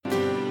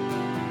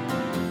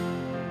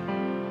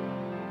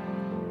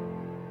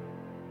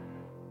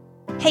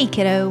Hey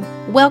kiddo,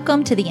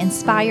 welcome to the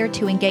Inspire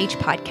to Engage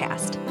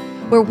podcast,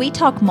 where we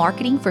talk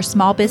marketing for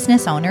small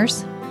business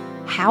owners,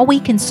 how we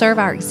can serve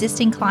our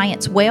existing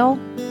clients well,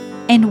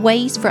 and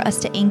ways for us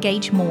to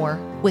engage more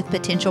with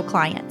potential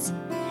clients.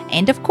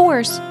 And of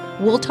course,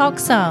 we'll talk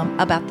some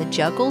about the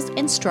juggles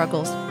and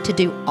struggles to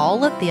do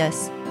all of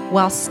this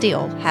while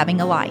still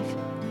having a life.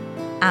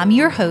 I'm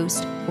your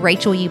host,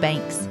 Rachel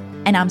Eubanks,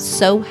 and I'm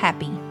so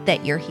happy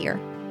that you're here.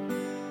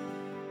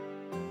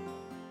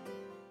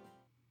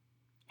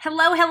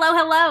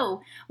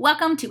 Hello.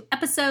 Welcome to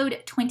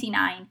episode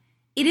 29.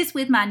 It is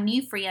with my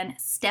new friend,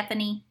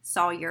 Stephanie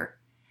Sawyer.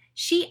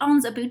 She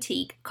owns a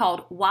boutique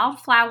called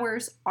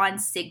Wildflowers on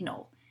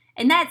Signal,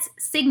 and that's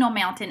Signal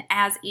Mountain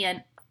as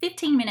in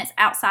 15 minutes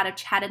outside of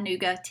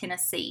Chattanooga,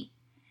 Tennessee.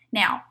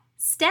 Now,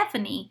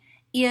 Stephanie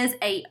is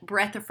a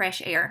breath of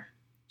fresh air.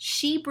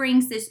 She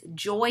brings this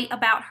joy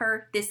about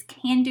her, this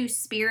can-do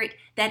spirit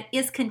that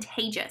is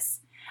contagious.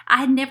 I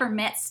had never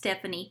met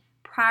Stephanie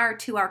prior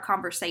to our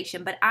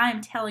conversation, but I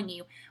am telling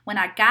you, when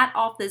I got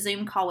off the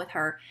Zoom call with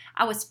her,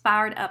 I was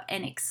fired up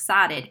and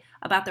excited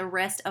about the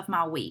rest of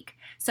my week.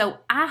 So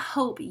I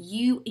hope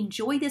you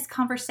enjoy this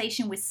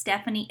conversation with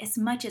Stephanie as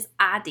much as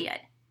I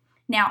did.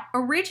 Now,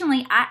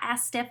 originally, I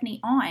asked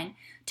Stephanie on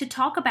to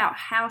talk about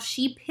how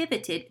she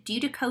pivoted due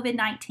to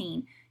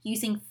COVID-19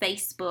 using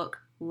Facebook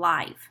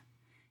Live.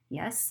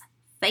 Yes,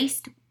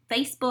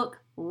 Facebook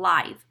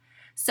Live.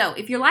 So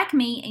if you're like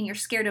me and you're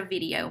scared of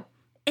video,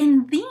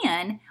 and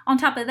then, on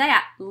top of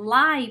that,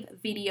 live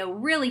video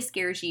really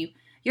scares you,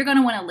 you're going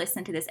to want to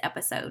listen to this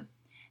episode.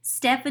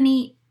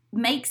 Stephanie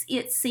makes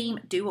it seem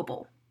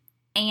doable.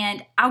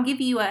 And I'll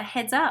give you a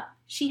heads up,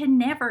 she had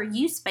never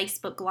used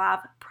Facebook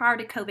Live prior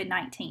to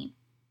COVID-19.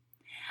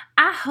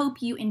 I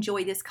hope you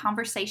enjoy this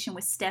conversation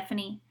with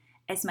Stephanie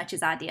as much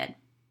as I did.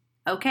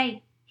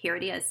 Okay, here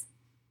it is.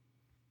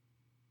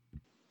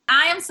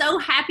 I am so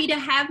happy to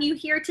have you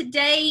here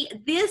today.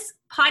 This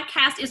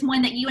podcast is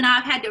one that you and I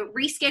have had to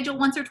reschedule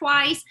once or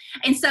twice,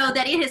 and so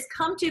that it has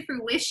come to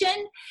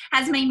fruition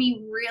has made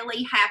me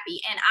really happy.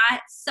 And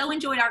I so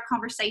enjoyed our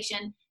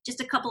conversation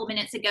just a couple of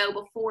minutes ago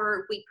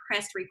before we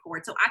pressed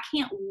record. So I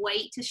can't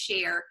wait to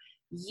share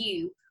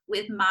you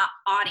with my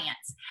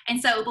audience.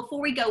 And so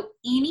before we go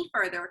any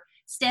further,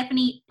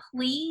 Stephanie,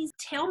 please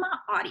tell my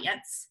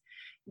audience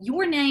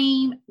your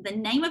name, the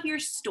name of your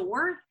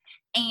store,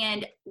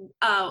 and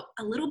a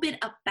little bit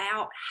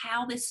about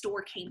how this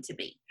store came to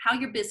be, how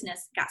your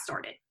business got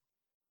started.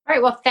 All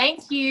right. Well,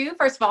 thank you.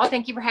 First of all,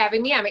 thank you for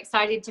having me. I'm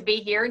excited to be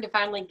here and to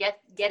finally get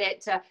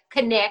it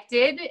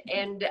connected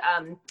and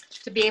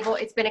to be able,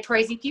 it's been a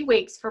crazy few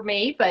weeks for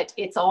me, but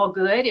it's all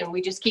good. And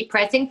we just keep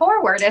pressing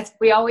forward as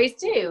we always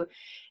do,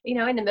 in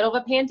the middle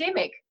of a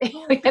pandemic.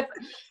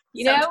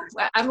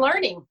 I'm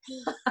learning.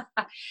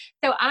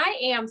 So I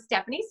am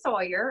Stephanie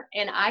Sawyer,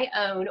 and I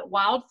own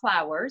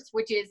Wildflowers,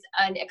 which is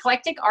an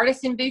eclectic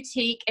artisan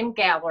boutique and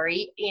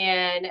gallery,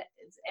 and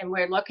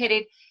we're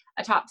located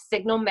atop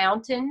Signal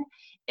Mountain,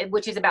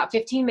 which is about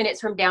 15 minutes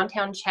from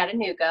downtown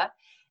Chattanooga.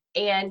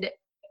 And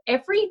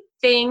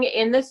everything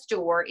in the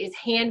store is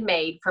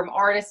handmade from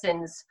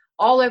artisans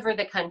all over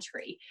the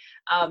country.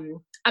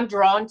 I'm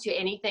drawn to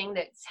anything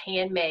that's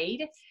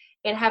handmade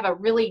and have a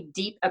really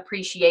deep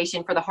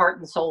appreciation for the heart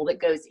and soul that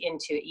goes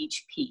into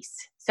each piece.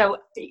 So,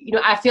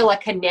 I feel a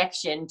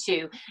connection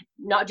to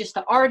not just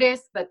the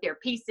artists, but their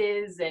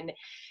pieces, and,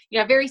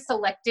 very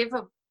selective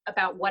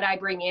about what I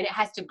bring in. It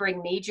has to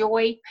bring me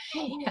joy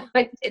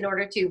in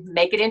order to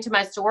make it into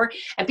my store.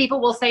 And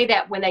people will say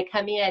that when they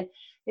come in,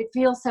 it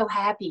feels so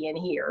happy in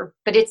here,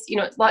 but it's,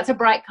 lots of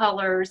bright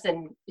colors,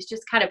 and it's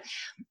just kind of,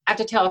 I have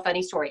to tell a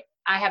funny story.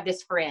 I have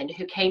this friend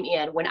who came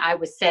in when I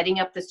was setting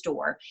up the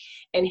store,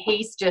 and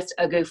he's just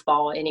a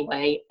goofball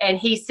anyway. And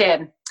he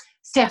said,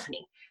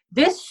 Stephanie,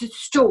 this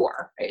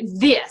store, and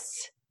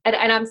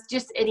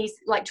he's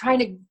like trying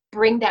to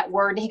bring that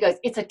word. And he goes,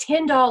 it's a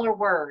 $10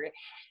 word.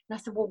 And I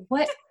said, well,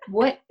 what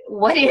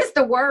is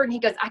the word? And he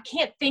goes, I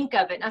can't think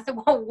of it. And I said,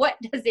 well, what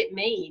does it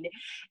mean?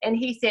 And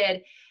he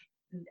said,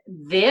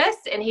 this,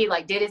 and he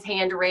did his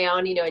hand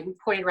around, and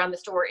pointed around the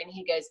store, and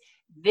he goes,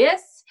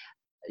 this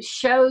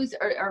shows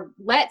or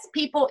lets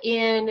people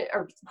in,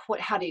 or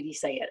how did he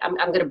say it? I'm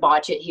going to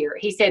botch it here.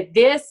 He said,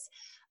 this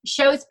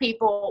shows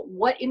people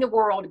what in the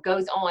world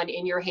goes on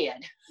in your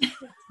head,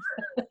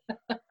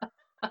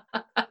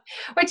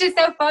 which is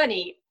so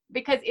funny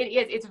because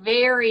it's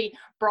very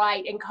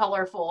bright and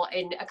colorful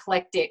and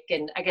eclectic.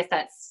 And I guess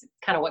that's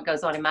kind of what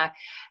goes on in my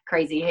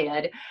crazy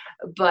head.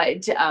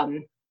 But,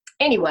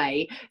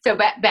 anyway, so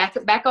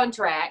back on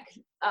track.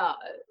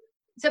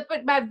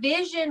 But my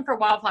vision for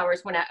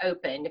Wildflowers when I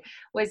opened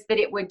was that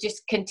it would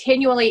just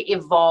continually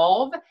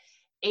evolve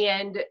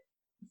and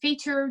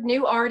feature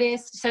new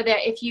artists, so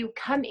that if you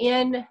come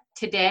in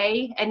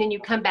today and then you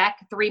come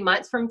back 3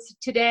 months from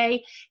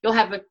today, you'll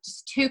have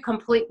just two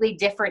completely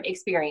different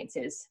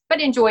experiences,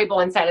 but enjoyable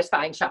and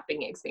satisfying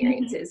shopping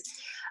experiences.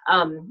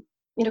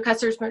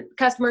 Mm-hmm.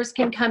 Customers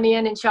can come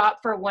in and shop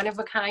for a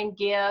one-of-a-kind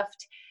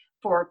gift.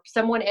 for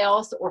someone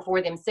else or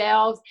for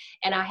themselves.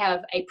 And I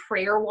have a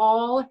prayer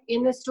wall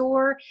in the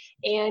store.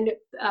 And,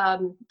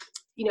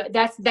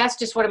 that's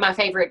just one of my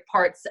favorite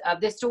parts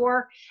of the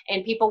store.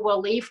 And people will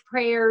leave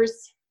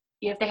prayers,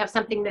 if they have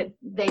something that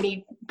they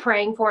need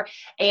praying for,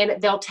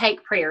 and they'll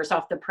take prayers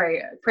off the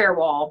prayer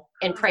wall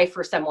and pray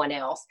for someone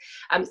else.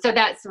 So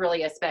that's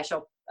really a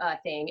special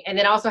thing. And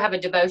then I also have a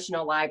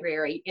devotional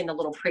library in the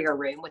little prayer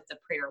room with the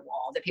prayer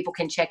wall that people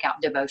can check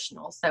out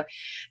devotionals. So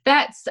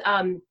that's,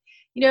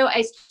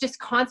 it's just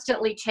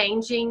constantly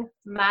changing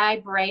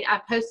my brain.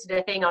 I posted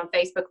a thing on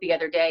Facebook the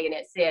other day, and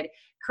it said,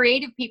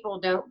 creative people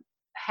don't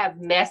have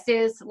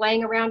messes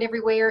laying around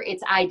everywhere.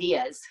 It's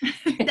ideas.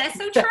 That's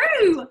so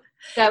true.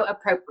 So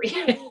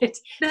appropriate.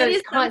 So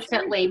it's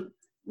constantly, so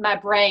my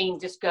brain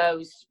just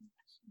goes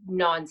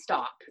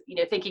nonstop,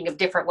 thinking of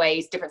different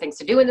ways, different things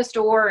to do in the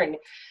store, and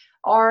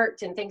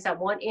art and things I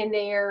want in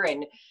there.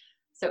 And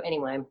so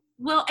anyway.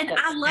 Well, and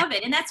I love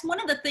it. And that's one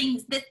of the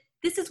things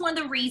this is one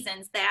of the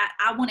reasons that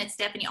I wanted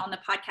Stephanie on the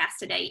podcast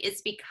today,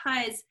 is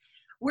because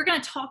we're going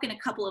to talk in a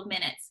couple of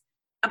minutes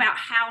about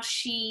how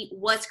she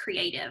was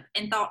creative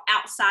and thought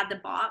outside the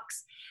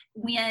box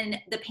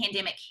when the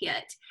pandemic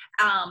hit.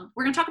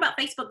 We're going to talk about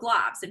Facebook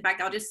Lives. In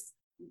fact, I'll just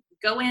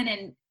go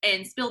in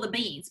and spill the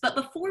beans. But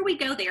before we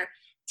go there,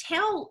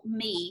 tell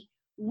me,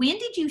 when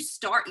did you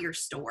start your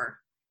store?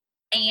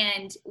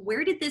 And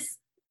where did this,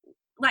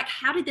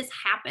 how did this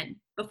happen?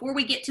 Before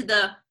we get to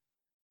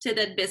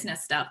the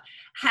business stuff,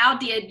 how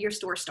did your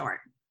store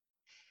start?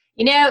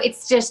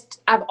 It's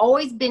just, I've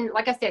always been,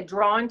 like I said,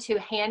 drawn to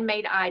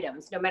handmade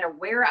items, no matter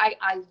where. I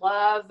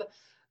love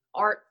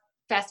art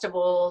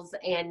festivals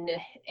and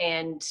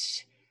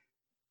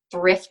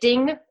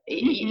thrifting.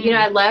 Mm-hmm.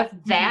 I love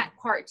that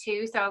part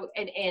too. So,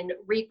 and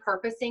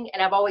repurposing,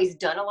 and I've always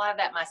done a lot of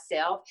that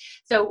myself.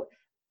 So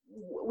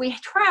we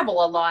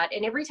travel a lot,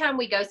 and every time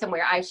we go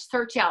somewhere, I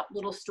search out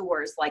little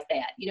stores like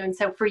that, and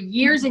so for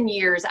years and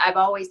years, I've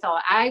always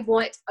thought, I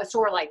want a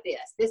store like this.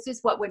 This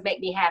is what would make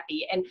me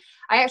happy. And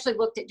I actually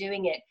looked at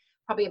doing it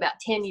probably about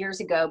 10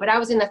 years ago, but I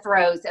was in the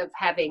throes of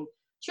having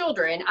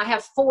children. I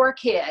have 4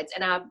 kids,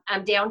 and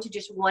I'm down to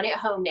just one at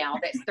home now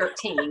that's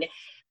 13.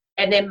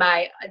 And then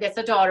that's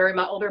a daughter, and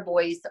my older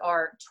boys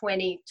are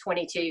 20,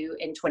 22,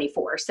 and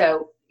 24.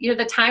 So,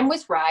 the time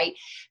was right.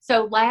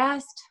 So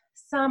last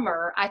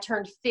summer, I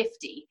turned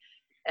 50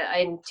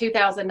 in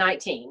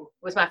 2019. It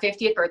was my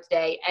 50th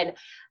birthday. And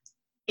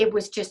it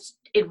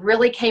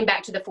really came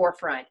back to the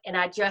forefront. And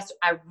I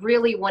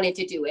really wanted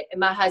to do it. And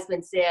my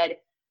husband said,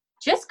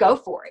 just go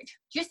for it.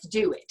 Just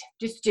do it.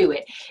 Just do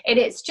it. And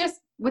it's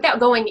just, without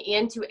going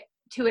into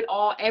it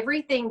all,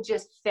 everything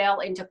just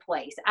fell into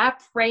place. I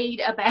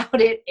prayed about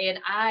it, and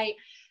I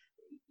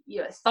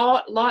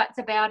thought lots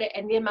about it.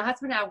 And then my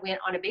husband and I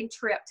went on a big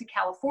trip to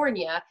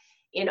California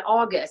in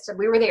August. And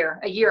we were there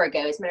a year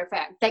ago, as a matter of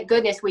fact. Thank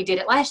goodness we did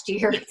it last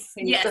year.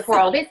 Yes. Before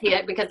all this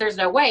hit, because there's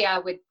no way I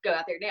would go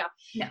out there now.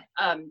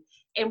 No.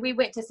 And we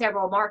went to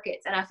several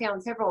markets, and I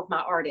found several of my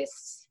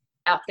artists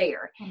out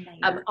there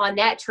on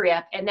that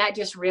trip. And that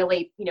just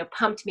really,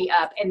 pumped me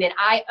up. And then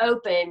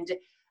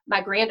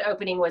my grand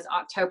opening was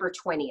October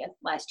 20th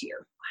last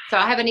year. So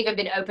I haven't even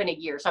been open a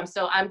year.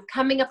 So I'm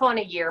coming up on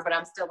a year, but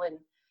I'm still in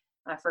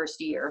my first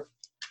year.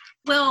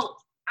 Well,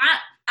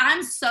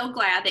 I'm so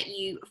glad that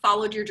you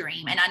followed your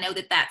dream. And I know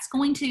that that's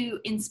going to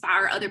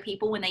inspire other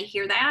people when they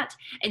hear that.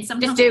 And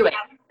sometimes just do it.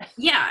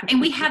 Yeah. And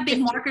we have big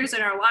markers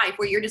in our life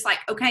where you're just like,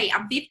 okay,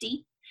 I'm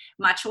 50.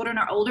 My children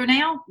are older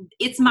now.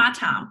 It's my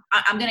time.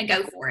 I'm going to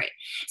go for it.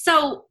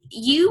 So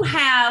you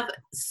have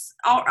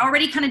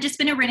already kind of just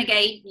been a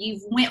renegade.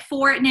 You've went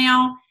for it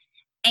now.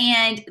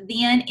 And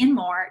then in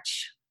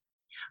March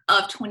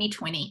of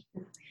 2020,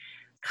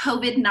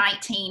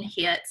 COVID-19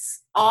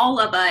 hits all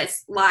of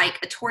us like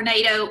a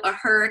tornado, a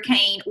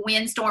hurricane,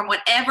 windstorm,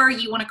 whatever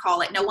you want to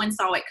call it. No one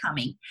saw it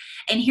coming.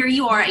 And here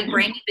you are, a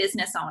brand new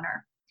business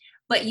owner,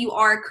 but you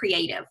are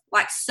creative.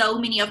 Like so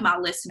many of my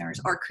listeners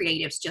are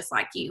creatives just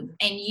like you.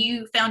 And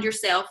you found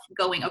yourself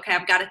going, okay,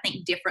 I've got to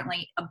think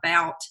differently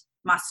about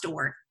my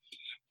store.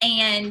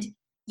 And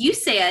you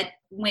said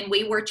when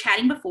we were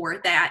chatting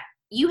before that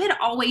you had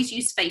always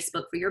used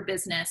Facebook for your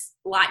business.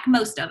 Like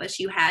most of us,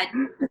 you had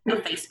a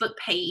Facebook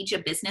page, a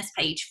business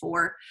page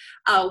for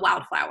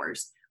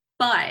Wildflowers,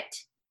 but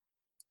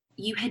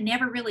you had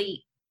never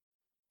really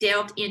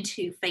delved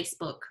into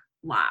Facebook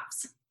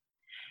Lives.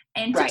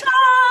 And ta-da,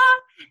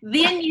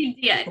 then you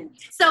did.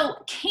 So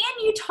can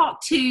you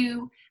talk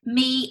to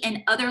me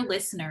and other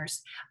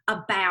listeners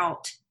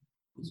about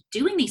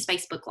doing these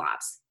Facebook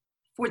Lives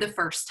for the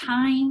first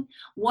time?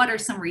 What are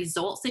some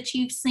results that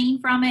you've seen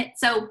from it?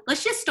 So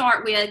let's just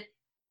start with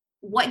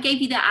what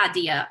gave you the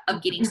idea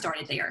of getting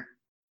started there?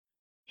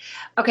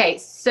 Okay,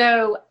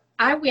 so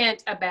I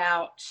went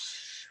about,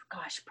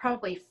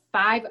 probably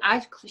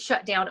I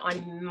shut down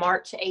on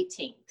March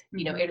 18th.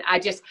 And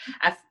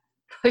I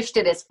pushed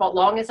it as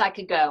long as I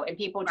could go, and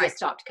people just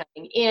stopped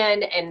coming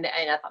in, and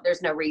I thought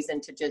there's no reason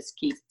to just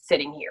keep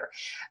sitting here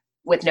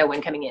with no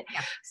one coming in.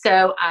 Yeah.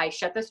 So I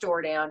shut the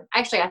store down.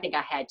 Actually, I think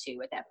I had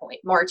to at that point,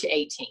 March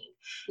 18th.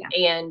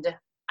 Yeah. And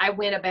I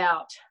went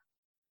about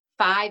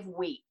 5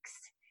 weeks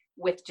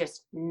with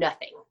just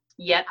nothing.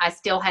 Yet I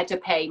still had to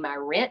pay my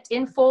rent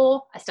in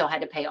full. I still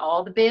had to pay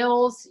all the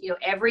bills,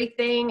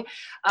 everything.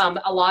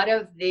 A lot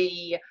of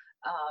the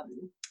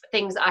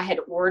things I had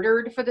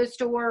ordered for the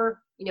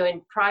store,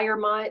 in prior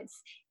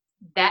months,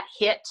 that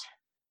hit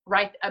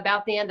right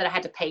about then that I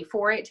had to pay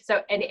for it.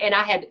 So, and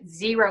I had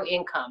zero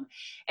income,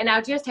 and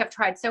I just have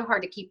tried so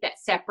hard to keep that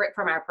separate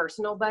from our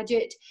personal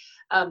budget.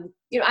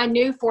 I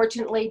knew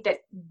fortunately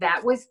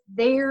that was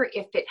there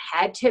if it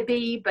had to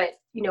be, but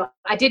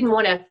I didn't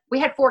want to, we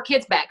had 4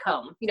 kids back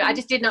home, I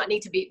just did not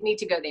need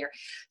to go there.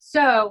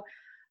 So,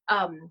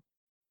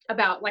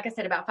 like I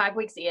said, about 5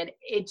 weeks in,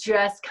 it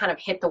just kind of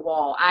hit the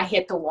wall. I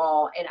hit the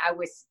wall and I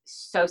was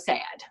so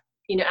sad.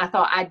 I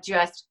thought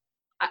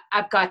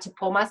I've got to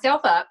pull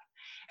myself up.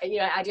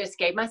 I just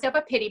gave myself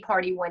a pity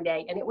party one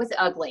day, and it was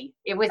ugly.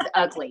 It was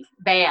ugly,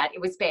 bad.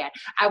 It was bad.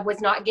 I was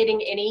not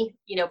getting any,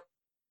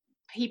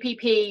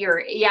 PPP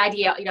or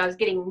EIDL. I was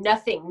getting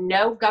nothing,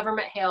 no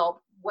government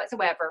help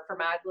whatsoever for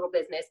my little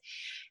business.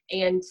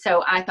 And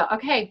so I thought,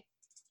 okay,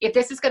 if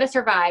this is going to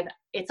survive,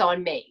 it's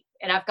on me,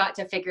 and I've got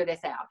to figure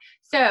this out.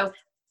 So,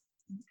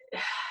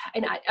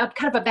 and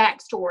kind of a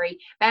backstory.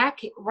 Back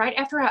right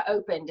after I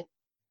opened,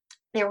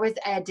 there was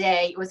a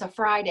day, it was a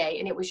Friday,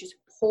 and it was just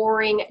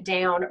pouring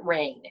down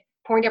rain.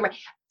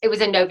 It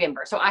was in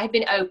November. So I had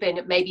been open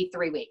maybe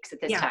 3 weeks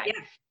at this time.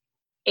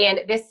 Yeah.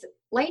 And this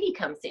lady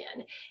comes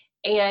in,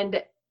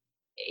 and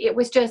it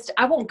was just,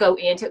 I won't go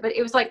into it, but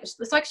it's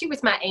like she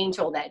was my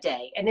angel that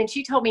day. And then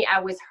she told me I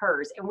was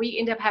hers. And we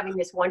ended up having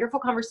this wonderful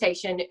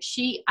conversation.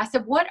 I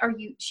said,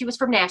 she was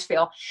from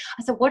Nashville.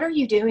 I said, what are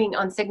you doing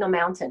on Signal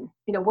Mountain?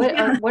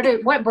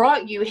 What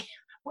brought you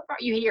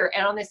here?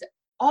 And on this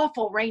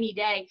awful rainy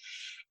day.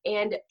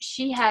 And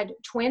she had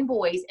twin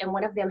boys, and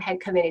one of them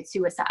had committed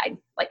suicide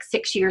like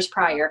 6 years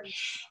prior.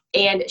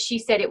 And she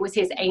said it was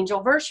his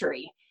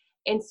angelversary.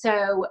 And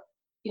so,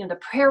 the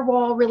prayer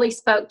wall really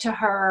spoke to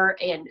her,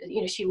 and,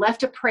 she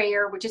left a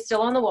prayer, which is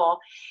still on the wall.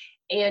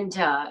 And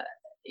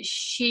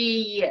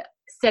she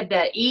said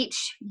that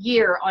each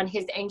year on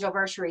his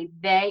angelversary,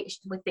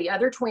 with the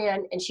other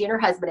twin, and she and her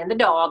husband and the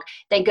dog,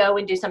 they go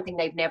and do something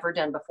they've never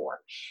done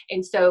before.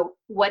 And so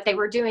what they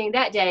were doing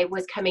that day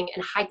was coming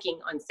and hiking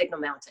on Signal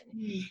Mountain.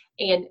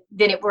 And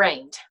then it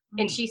rained.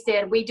 And she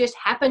said, we just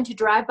happened to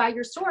drive by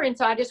your store, and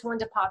so I just wanted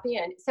to pop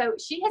in. So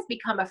she has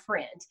become a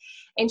friend.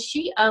 And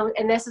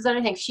and this is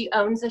another thing, she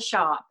owns a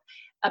shop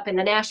up in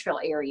the Nashville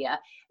area,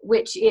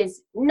 which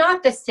is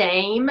not the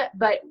same,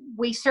 but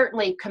we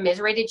certainly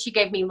commiserated. She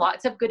gave me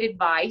lots of good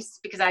advice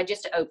because I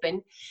just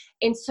opened.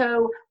 And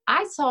so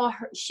I saw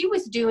her, she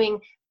was doing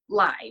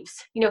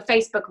lives,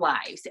 Facebook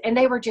lives, and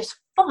they were just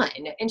fun.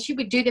 And she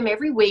would do them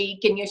every week,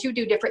 and, she would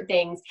do different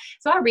things.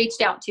 So I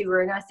reached out to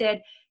her and I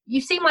said, you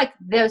seem like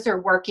those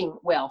are working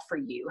well for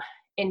you.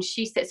 And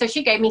she said, so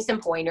she gave me some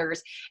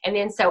pointers. And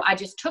then, so I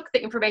just took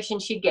the information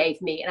she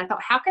gave me, and I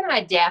thought, how can I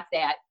adapt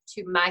that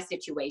to my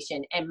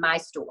situation and my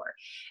store?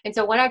 And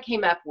so what I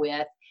came up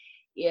with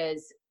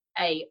is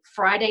a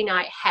Friday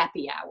night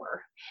happy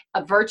hour,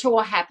 a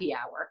virtual happy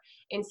hour.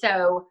 And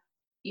so,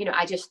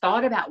 I just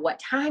thought about what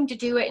time to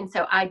do it. And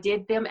so I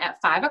did them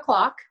at 5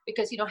 o'clock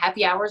because,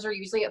 happy hours are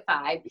usually at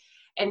 5.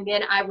 And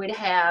then I would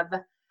have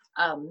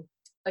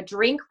a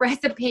drink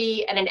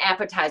recipe and an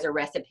appetizer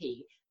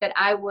recipe that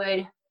I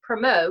would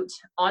promote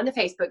on the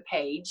Facebook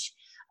page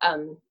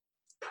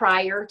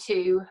prior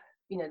to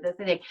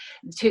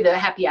the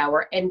happy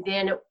hour. And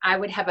then I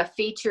would have a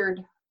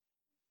featured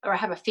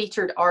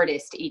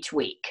artist each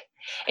week.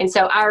 And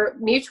so our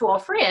mutual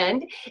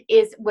friend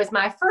was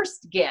my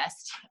first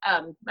guest,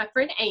 my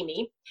friend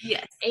Amy.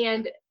 Yes.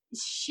 And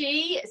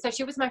she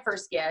was my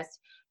first guest,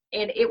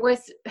 and it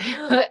was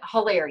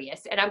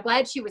hilarious. And I'm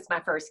glad she was my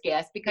first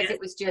guest because It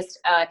was just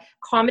a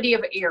comedy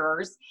of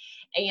errors.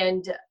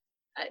 And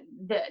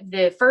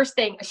the first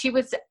thing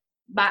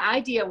my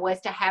idea was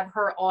to have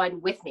her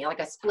on with me, like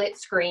a split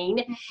screen.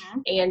 Mm-hmm.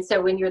 And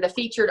so when you're the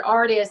featured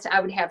artist,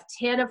 I would have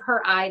 10 of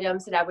her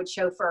items that I would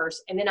show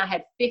first. And then I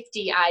had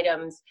 50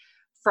 items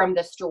from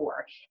the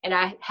store, and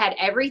I had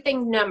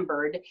everything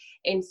numbered.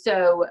 And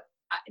so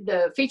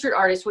the featured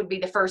artist would be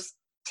the first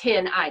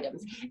 10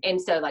 items. Mm-hmm.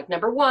 And so like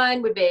number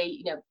 1 would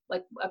be,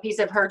 like a piece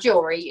of her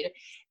jewelry,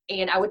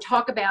 and I would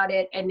talk about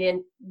it. And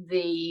then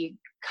the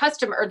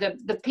customer, or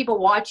the people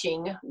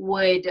watching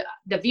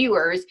the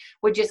viewers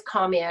would just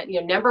comment,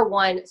 number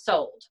 1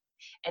 sold.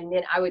 And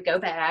then I would go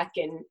back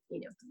and,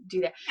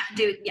 do that.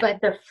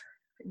 But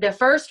the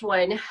first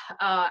one,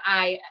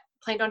 I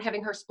planned on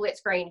having her split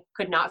screen,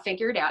 could not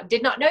figure it out.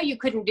 Did not know you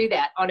couldn't do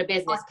that on a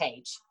business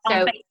page.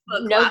 So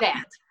know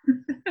that.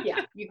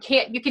 Yeah, you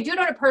can't. You can do it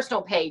on a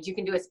personal page. You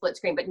can do a split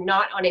screen, but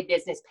not on a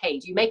business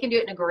page. You may can do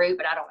it in a group,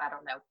 but I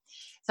don't know.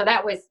 So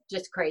that was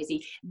just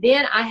crazy.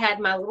 Then I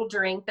had my little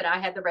drink that I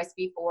had the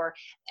recipe for,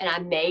 and I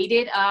made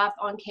it up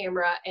on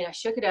camera, and I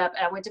shook it up,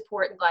 and I went to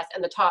pour it in glass,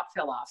 and the top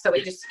fell off. So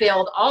it just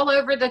spilled all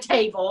over the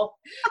table.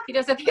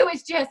 So it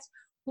was just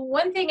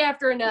one thing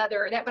after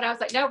another. But I was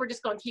like, no, we're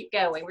just going to keep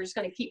going. We're just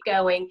going to keep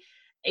going.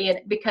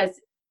 And because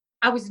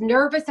I was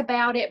nervous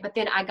about it, but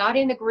then I got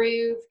in the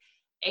groove.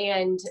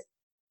 And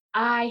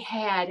I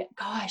had,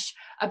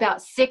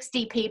 about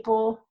 60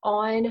 people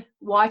on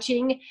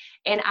watching,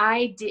 and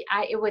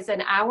it was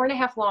an hour and a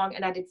half long,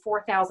 and I did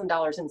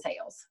 $4,000 in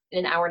sales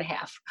in an hour and a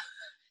half.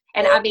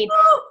 And I mean,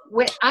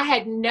 when I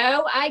had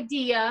no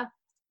idea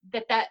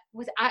that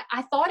was,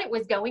 I thought it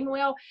was going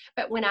well,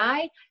 but when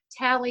I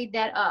tallied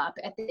that up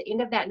at the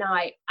end of that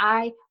night,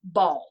 I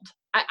bawled.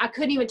 I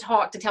couldn't even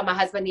talk to tell my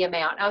husband the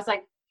amount. I was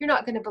like, you're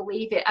not going to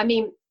believe it. I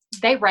mean,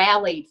 they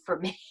rallied for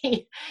me,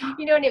 and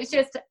it was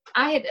just,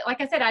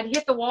 like I said, I'd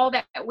hit the wall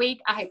that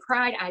week. I had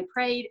cried, I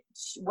prayed.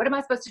 What am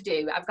I supposed to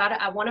do?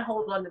 I want to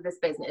hold on to this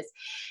business.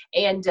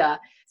 And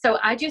so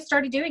I just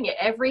started doing it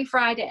every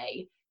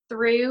Friday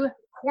through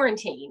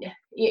quarantine,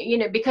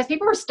 because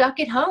people were stuck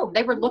at home.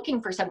 They were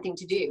looking for something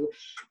to do.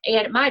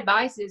 And my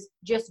advice is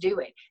just do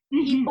it.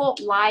 Mm-hmm. People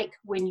like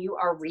when you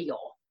are real.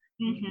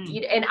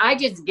 Mm-hmm. And I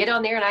just get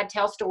on there and I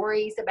tell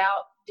stories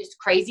about just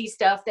crazy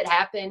stuff that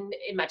happened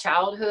in my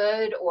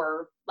childhood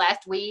or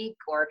last week,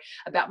 or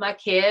about my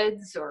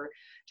kids, or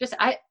just,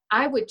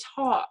 I would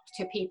talk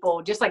to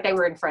people just like they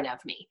were in front of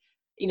me,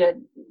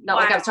 not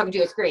like I was talking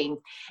to a screen.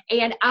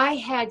 And I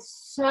had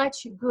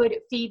such good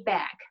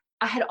feedback.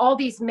 I had all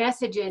these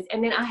messages,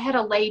 and then I had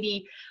a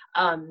lady,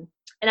 and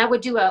I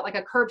would do a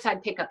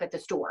curbside pickup at the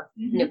store,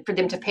 mm-hmm. For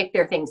them to pick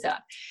their things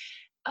up,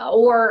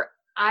 or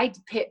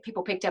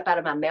people picked up out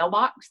of my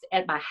mailbox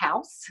at my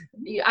house.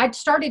 I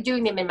started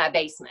doing them in my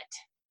basement.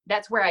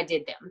 That's where I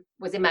did them,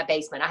 was in my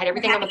basement. I had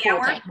everything on the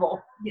pool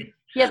table.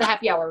 Yeah, the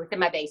happy hour was in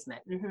my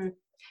basement. Mm-hmm.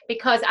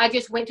 Because I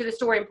just went to the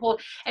store and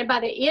pulled. And by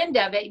the end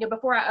of it,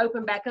 before I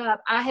opened back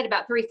up, I had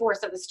about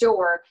 3/4 of the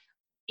store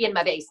in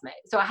my basement.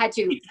 So I had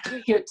to,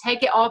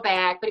 take it all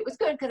back, but it was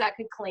good because I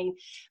could clean.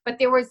 But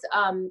there was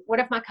one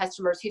of my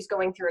customers who's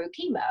going through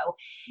chemo,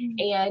 mm-hmm.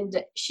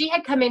 and she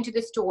had come into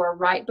the store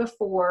right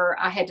before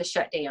I had to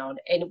shut down.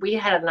 And we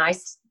had a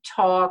nice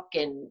talk,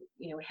 and,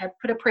 we had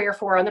put a prayer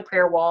for her on the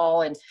prayer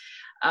wall. And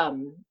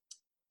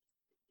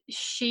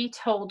she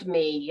told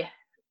me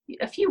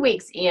a few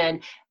weeks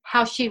in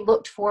how she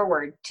looked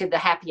forward to the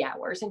happy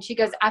hours. And she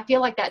goes, I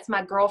feel like that's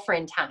my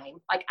girlfriend time.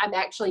 Like, I'm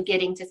actually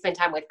getting to spend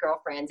time with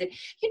girlfriends. And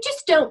you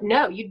just don't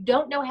know. You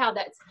don't know how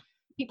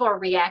people are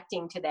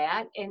reacting to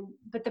that.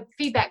 But the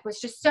feedback was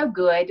just so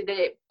good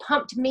that it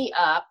pumped me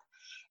up.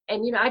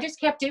 And, I just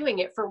kept doing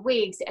it for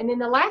weeks. And then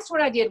the last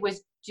one I did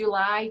was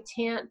July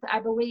 10th, I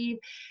believe.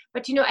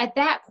 But, at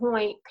that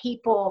point,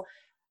 people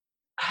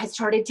had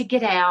started to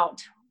get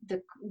out.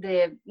 The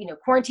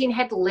quarantine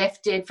had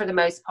lifted for the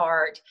most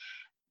part.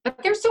 But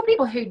there's still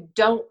people who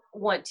don't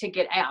want to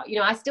get out.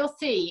 I still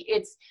see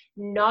it's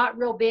not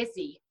real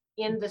busy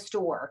in the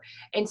store.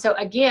 And so,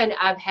 again,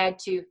 I've had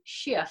to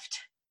shift,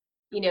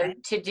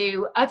 to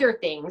do other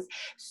things.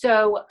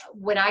 So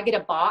when I get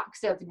a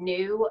box of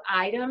new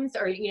items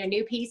or,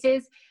 new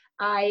pieces,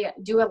 I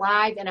do a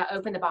live and I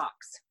open the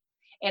box.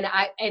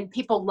 And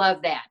people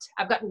love that.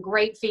 I've gotten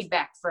great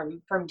feedback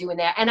from doing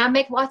that. And I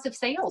make lots of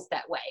sales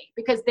that way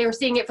because they're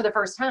seeing it for the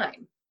first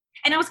time.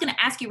 And I was going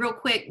to ask you real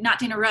quick, not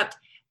to interrupt,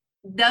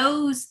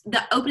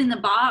 the opening the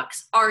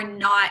box are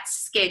not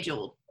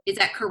scheduled. Is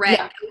that correct?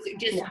 Yeah. Those are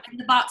just when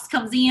the box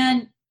comes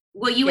in.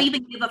 Will you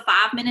even give a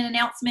 5-minute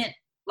announcement?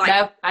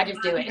 No, I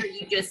just do it.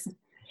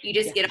 You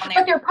just get on there.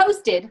 But they're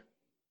posted.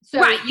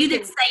 So right. You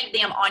then save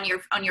them on your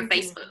mm-hmm.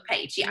 Facebook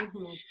page. Yeah.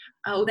 Mm-hmm.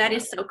 Oh, that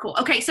is so cool.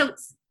 Okay. So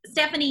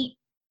Stephanie,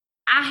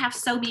 I have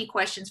so many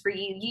questions for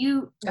you.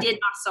 You did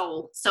my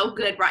soul so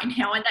good right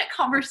now. And that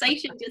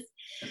conversation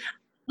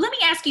let me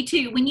ask you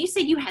too, when you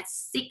said you had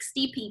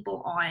 60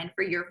 people on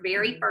for your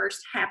very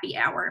first happy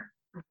hour,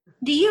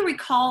 do you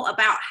recall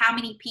about how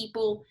many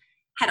people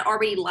had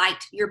already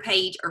liked your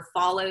page or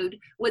followed?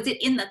 Was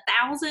it in the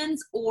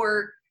thousands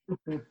or?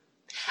 Mm-hmm.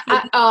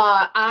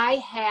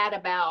 I had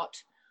about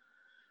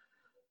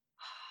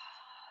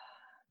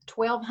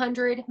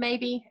 1,200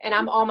 maybe, and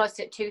I'm almost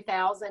at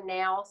 2,000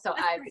 now. So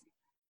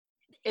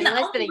in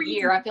less than a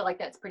year, I feel like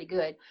that's pretty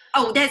good.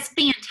 Oh, that's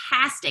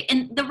fantastic.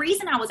 And the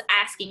reason I was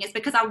asking is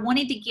because I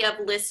wanted to give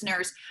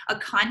listeners a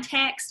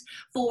context.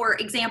 For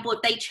example,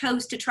 if they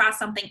chose to try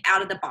something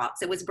out of the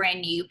box, it was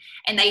brand new,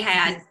 and they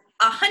had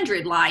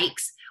 100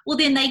 likes, well,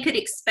 then they could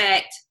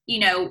expect,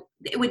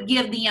 it would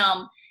give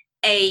them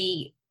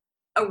a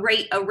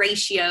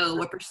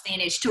ratio, a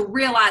percentage to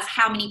realize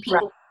how many people.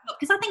 Right.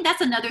 Because I think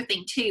that's another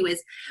thing too,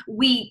 is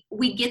we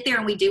get there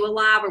and we do a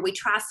live or we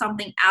try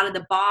something out of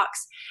the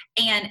box,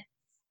 and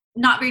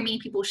not very many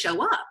people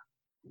show up.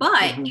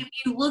 But mm-hmm. if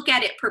you look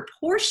at it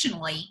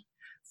proportionally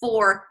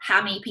for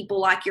how many people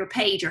like your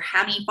page or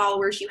how many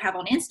followers you have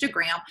on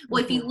Instagram,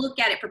 well, mm-hmm. if you look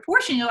at it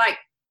proportionally, you're like,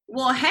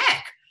 well,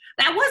 heck,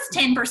 that was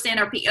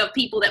 10% of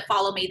people that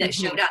follow me that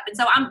mm-hmm. showed up. And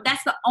so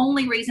that's the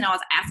only reason I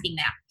was asking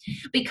that,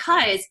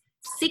 because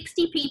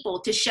 60 people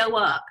to show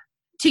up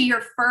to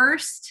your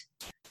first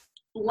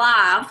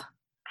live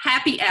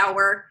happy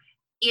hour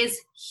is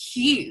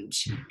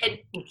huge and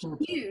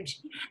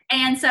huge.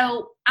 And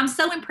so I'm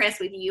so impressed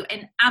with you,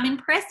 and I'm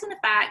impressed in the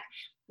fact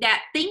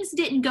that things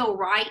didn't go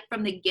right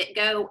from the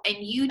get-go, and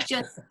you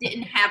just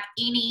didn't have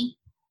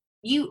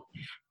you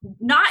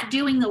not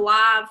doing the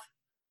live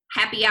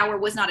happy hour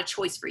was not a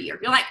choice for you.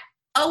 You're like,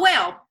 oh,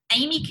 well,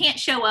 Amy can't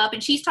show up.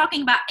 And she's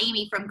talking about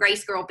Amy from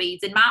Grace Girl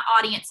Beads. And my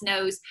audience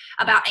knows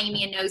about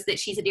Amy and knows that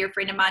she's a dear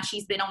friend of mine.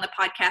 She's been on the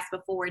podcast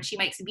before, and she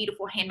makes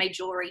beautiful handmade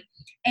jewelry.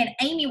 And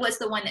Amy was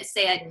the one that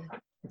said,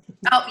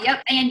 oh,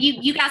 yep. And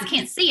you guys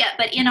can't see it,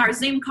 but in our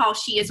Zoom call,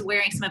 she is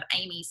wearing some of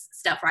Amy's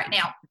stuff right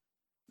now.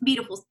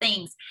 Beautiful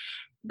things.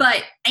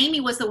 But Amy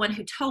was the one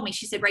who told me,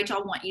 she said, Rachel,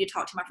 I want you to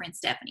talk to my friend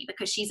Stephanie,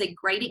 because she's a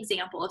great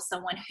example of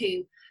someone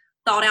who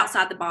thought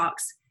outside the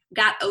box,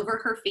 got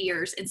over her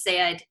fears, and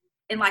said,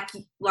 and like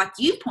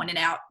you pointed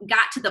out,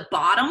 got to the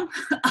bottom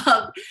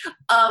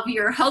of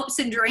your hopes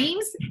and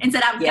dreams and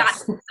said, I've got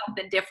to do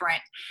something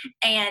different.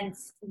 And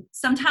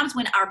sometimes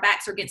when our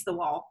backs are against the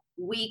wall,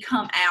 we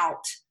come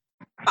out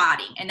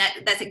fighting. And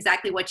that's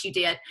exactly what you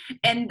did.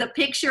 And the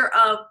picture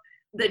of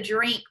the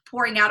drink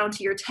pouring out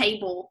onto your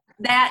table,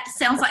 that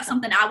sounds like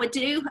something I would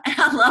do. And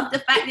I love the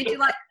fact that you're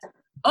like,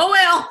 oh,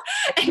 well,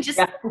 and just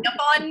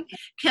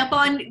kept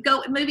on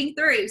moving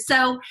through.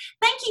 So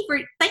thank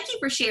you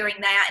for sharing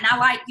that. And I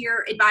like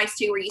your advice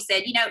too, where you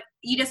said,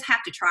 you just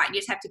have to try it. You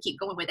just have to keep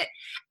going with it.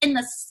 And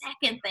the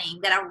second thing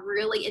that I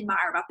really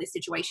admire about this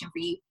situation for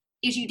you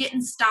is you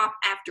didn't stop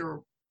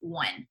after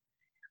one.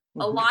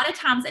 Mm-hmm. A lot of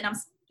times, and I'm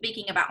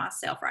speaking about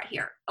myself right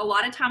here, a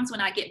lot of times when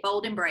I get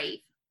bold and brave,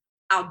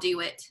 I'll do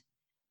it.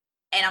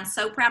 And I'm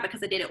so proud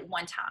because I did it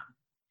one time.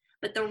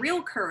 But the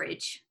real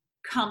courage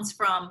comes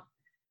from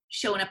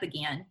showing up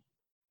again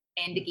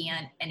and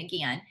again and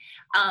again,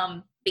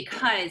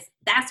 because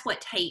that's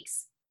what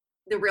takes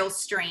the real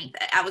strength.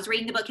 I was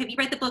reading the book. Have you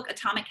read the book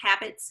Atomic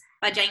Habits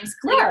by James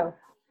Clear? No.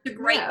 It's a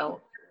great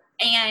book.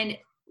 And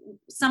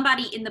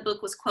somebody in the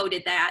book was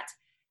quoted that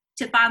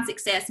to find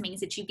success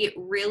means that you get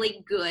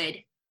really good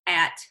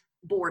at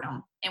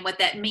boredom. And what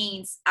that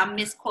means, I'm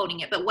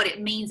misquoting it, but what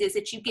it means is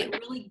that you get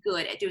really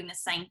good at doing the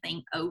same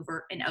thing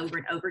over and over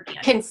and over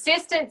again.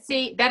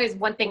 Consistency, that is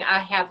one thing I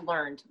have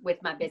learned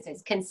with my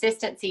business.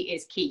 Consistency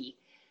is key.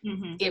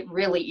 Mm-hmm. It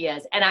really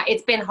is. And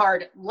it's been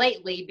hard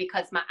lately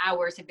because my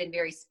hours have been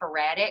very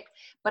sporadic,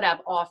 but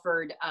I've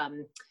offered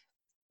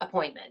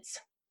appointments,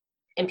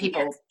 and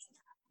people,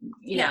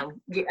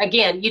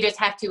 again, you just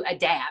have to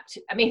adapt.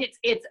 I mean,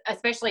 it's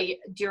especially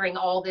during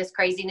all this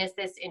craziness,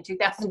 this in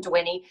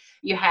 2020,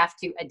 you have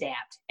to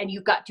adapt, and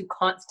you've got to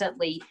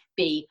constantly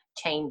be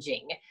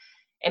changing.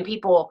 And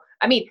people,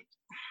 I mean,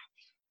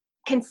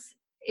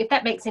 if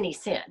that makes any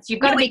sense,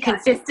 you've got to be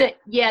consistent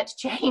yet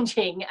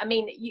changing. I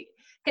mean,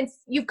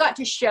 you've got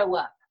to show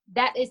up.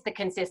 That is the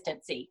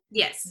consistency.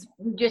 Yes.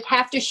 You just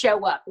have to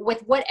show up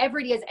with whatever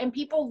it is. And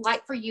people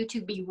like for you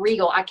to be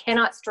real. I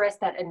cannot stress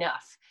that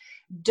enough.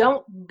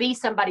 Don't be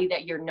somebody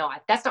that you're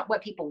not. That's not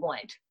what people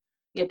want.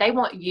 They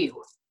want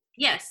you.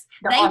 Yes.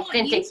 They want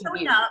you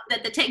showing up,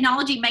 that the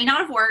technology may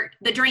not have worked.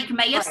 The drink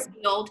may have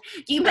spilled.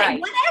 You may,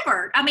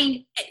 whatever. I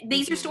mean,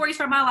 these are stories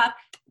from my life.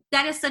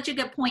 That is such a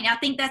good point. I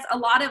think that's a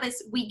lot of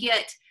us, we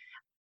get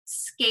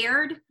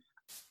scared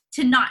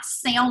to not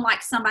sound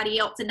like somebody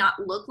else and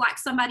not look like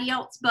somebody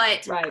else,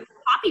 but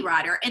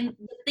copywriter. And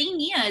the thing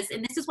is,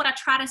 and this is what I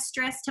try to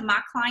stress to my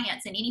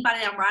clients and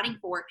anybody that I'm writing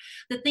for,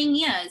 the thing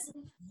is,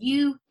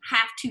 you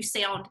have to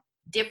sound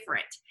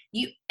different.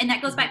 And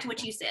that goes back to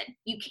what you said.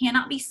 You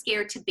cannot be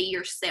scared to be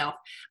yourself,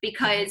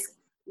 because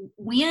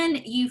when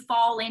you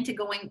fall into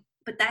going,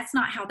 but that's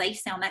not how they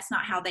sound, that's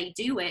not how they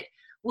do it,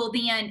 well,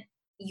 then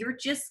you're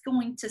just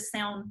going to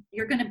sound,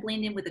 you're going to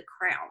blend in with the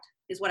crowd,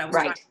 is what I was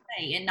trying to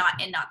say, and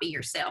not be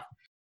yourself.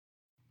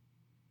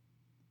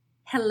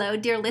 Hello,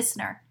 dear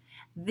listener.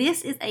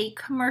 This is a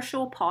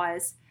commercial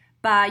pause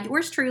by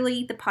yours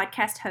truly, the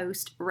podcast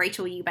host,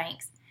 Rachel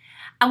Eubanks.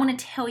 I want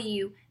to tell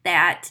you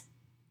that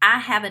I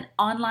have an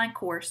online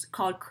course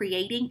called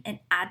Creating an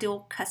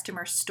Ideal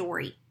Customer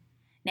Story.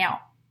 Now,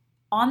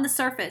 on the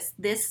surface,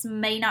 this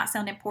may not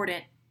sound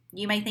important.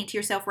 You may think to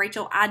yourself,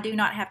 Rachel, I do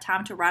not have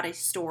time to write a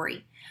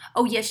story.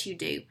 Oh, yes, you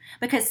do.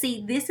 Because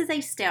see, this is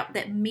a step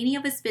that many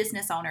of us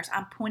business owners,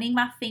 I'm pointing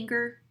my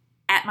finger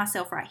at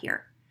myself right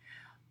here,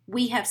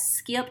 we have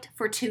skipped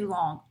for too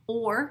long.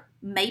 Or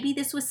maybe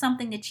this was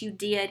something that you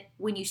did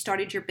when you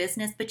started your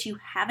business, but you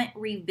haven't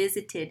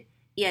revisited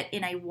it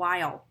in a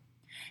while.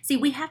 See,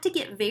 we have to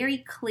get very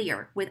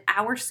clear with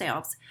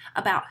ourselves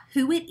about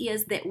who it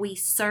is that we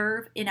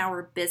serve in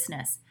our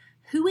business,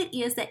 who it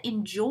is that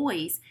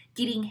enjoys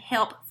getting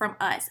help from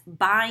us,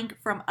 buying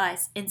from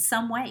us in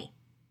some way.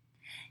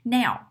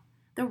 Now,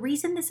 the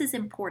reason this is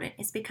important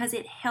is because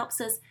it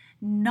helps us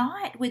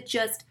not with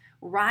just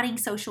writing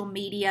social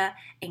media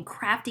and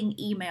crafting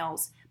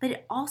emails, but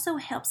it also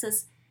helps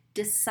us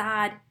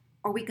decide,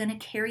 are we going to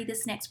carry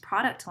this next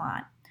product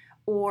line?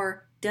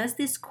 Or does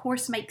this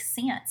course make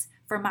sense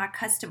for my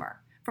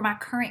customer, for my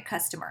current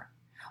customer?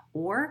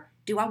 Or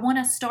do I want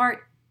to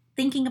start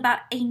thinking about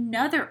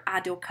another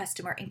ideal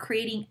customer and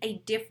creating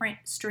a different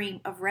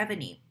stream of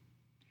revenue?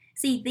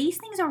 See, these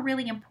things are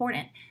really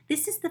important.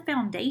 This is the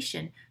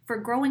foundation for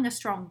growing a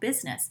strong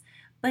business,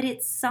 but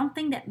it's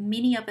something that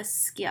many of us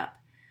skip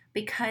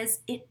because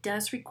it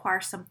does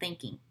require some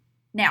thinking.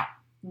 Now,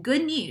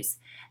 good news.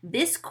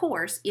 This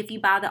course, if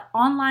you buy the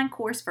online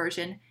course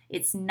version,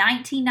 It's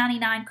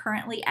 $19.99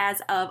 currently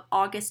as of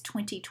August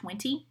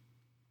 2020,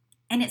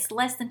 and it's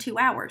less than 2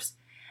 hours.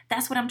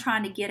 That's what I'm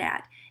trying to get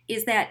at,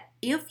 is that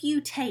if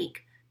you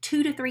take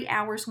 2 to 3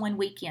 hours one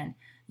weekend,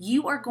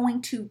 you are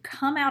going to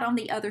come out on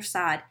the other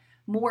side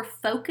more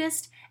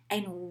focused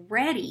and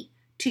ready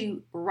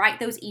to write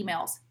those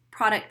emails,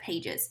 product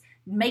pages,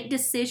 make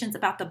decisions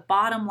about the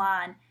bottom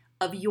line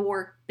of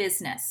your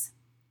business.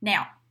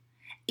 Now,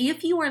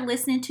 if you are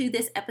listening to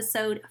this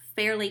episode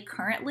fairly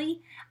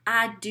currently,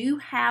 I do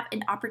have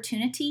an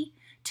opportunity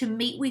to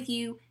meet with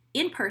you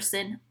in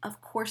person.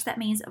 Of course, that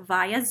means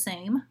via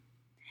Zoom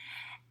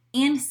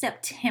in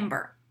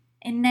September.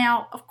 And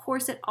now, of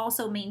course, it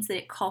also means that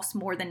it costs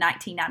more than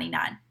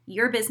 $19.99.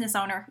 You're a business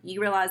owner, you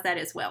realize that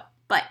as well.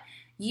 But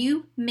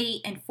you,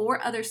 me, and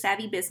 4 other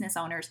savvy business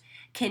owners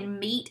can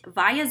meet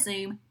via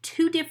Zoom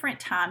 2 different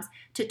times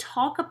to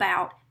talk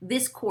about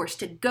this course,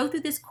 to go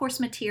through this course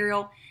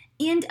material,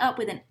 end up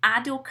with an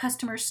ideal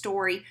customer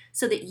story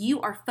so that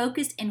you are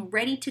focused and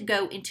ready to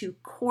go into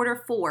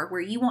Q4,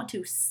 where you want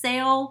to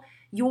sell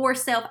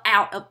yourself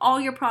out of all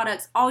your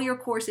products, all your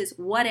courses,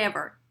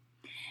 whatever.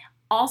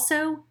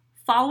 Also,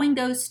 following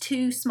those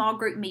 2 small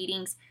group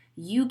meetings,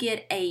 you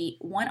get a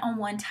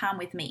one-on-one time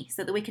with me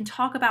so that we can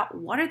talk about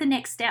what are the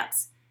next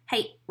steps.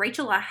 Hey,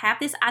 Rachel, I have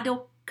this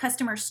ideal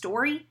customer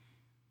story.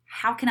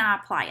 How can I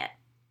apply it?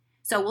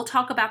 So we'll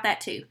talk about that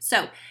too.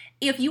 So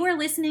if you are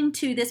listening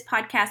to this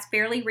podcast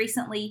fairly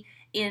recently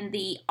in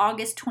the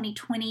August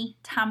 2020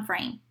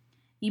 timeframe,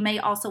 you may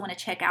also want to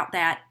check out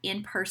that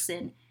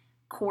in-person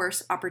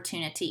course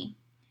opportunity,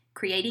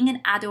 Creating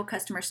an Ideal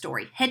Customer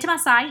Story. Head to my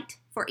site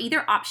for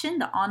either option,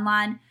 the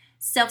online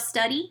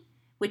self-study,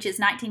 which is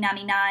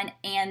 $19.99,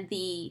 and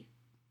the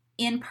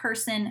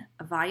in-person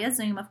via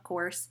Zoom, of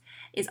course,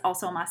 is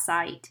also on my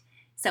site.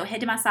 So head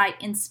to my site,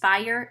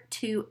 Inspire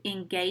to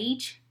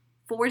Engage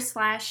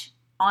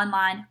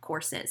 /online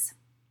courses.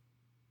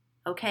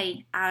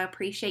 Okay, I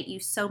appreciate you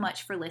so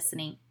much for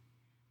listening.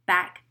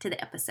 Back to the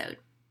episode.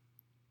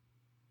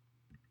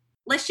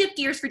 Let's shift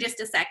gears for just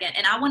a second,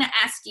 and I want to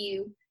ask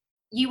you,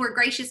 you were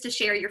gracious to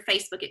share your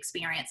Facebook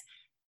experience.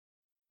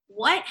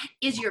 What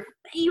is your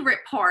favorite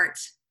part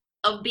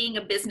of being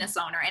a business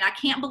owner? And I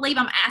can't believe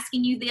I'm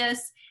asking you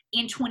this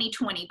in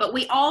 2020, but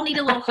we all need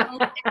a little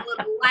hope and a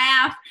little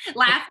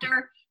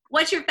laughter.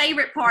 What's your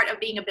favorite part of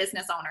being a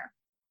business owner?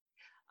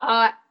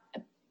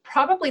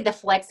 Probably the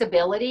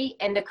flexibility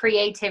and the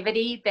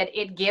creativity that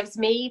it gives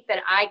me,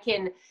 that I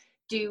can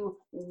do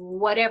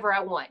whatever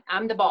I want.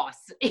 I'm the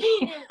boss,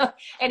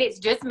 and it's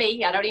just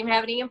me. I don't even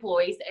have any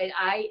employees. And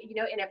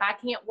and if I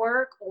can't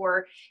work,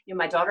 or,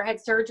 my daughter had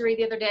surgery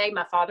the other day,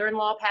 my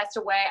father-in-law passed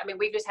away. I mean,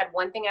 we've just had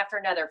one thing after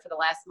another for the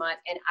last month.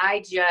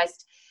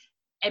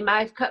 And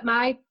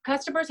my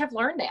customers have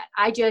learned that.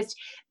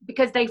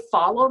 Because they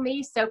follow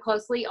me so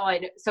closely on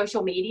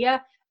social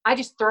media, I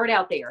just throw it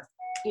out there.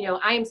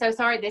 I am so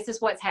sorry. This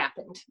is what's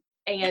happened.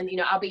 And,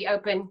 I'll be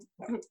open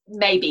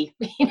maybe,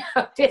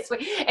 this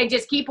way, and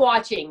just keep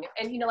watching.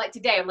 And, like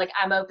today, I'm like,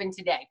 I'm open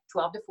today,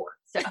 12 to 4.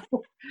 So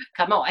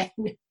come on.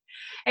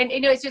 And,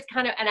 it's just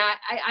kind of, and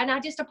I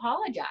just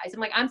apologize. I'm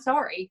like, I'm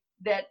sorry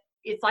that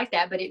it's like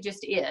that, but it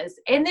just is.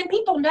 And then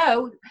people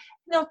know,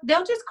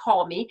 they'll just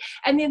call me,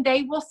 and then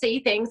they will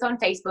see things on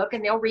Facebook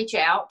and they'll reach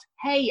out.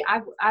 Hey,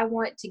 I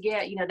want to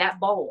get, that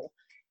bowl.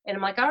 And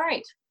I'm like, all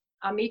right,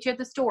 I'll meet you at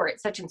the store at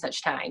such and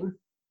such time.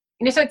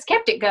 So it's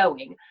kept it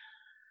going.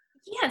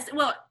 Yes.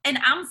 Well, and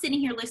I'm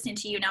sitting here listening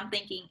to you and I'm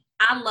thinking,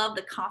 I love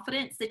the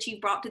confidence that you've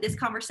brought to this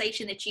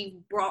conversation, that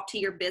you've brought to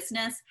your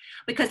business,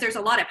 because there's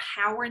a lot of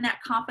power in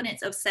that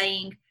confidence of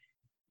saying,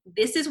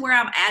 this is where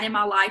I'm at in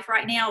my life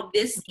right now.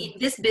 This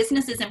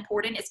business is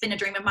important. It's been a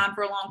dream of mine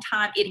for a long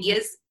time. It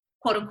is,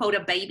 quote unquote,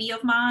 a baby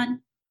of mine,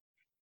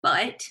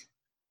 but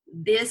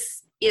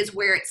this is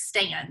where it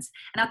stands.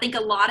 And I think a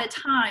lot of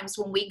times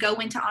when we go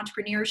into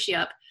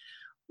entrepreneurship,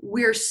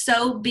 we're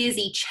so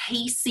busy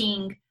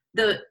chasing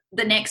the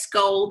next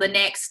goal, the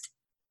next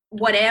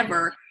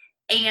whatever.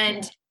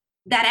 And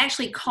that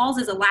actually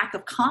causes a lack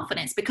of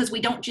confidence, because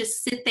we don't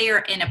just sit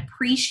there and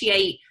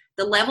appreciate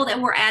the level that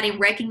we're at and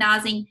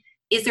recognizing,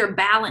 is there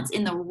balance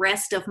in the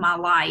rest of my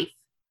life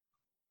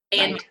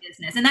and my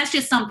business? And that's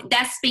just something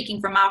that's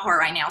speaking from my heart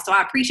right now. So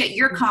I appreciate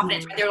your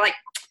confidence. They're like,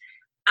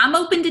 I'm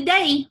open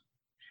today,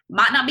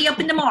 might not be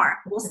open tomorrow.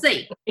 We'll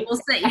see.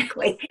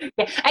 Exactly.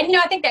 Yeah. And,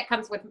 I think that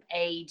comes with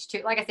age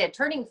too. Like I said,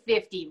 turning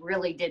 50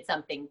 really did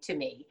something to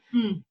me.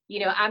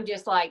 I'm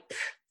just like,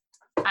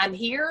 I'm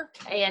here,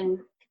 and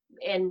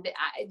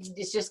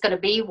it's just going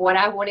to be what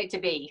I want it to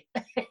be.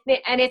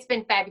 And it's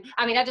been fabulous.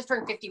 I mean, I just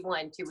turned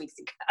 51 2 weeks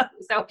ago,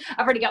 so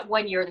I've already got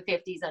 1 year of the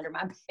 50s under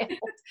my belt.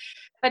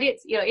 But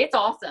it's, it's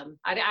awesome.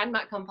 I'm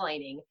not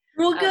complaining.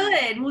 Well,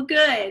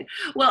 good.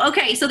 Well,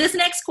 okay. So this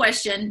next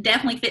question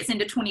definitely fits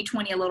into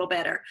 2020 a little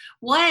better.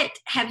 What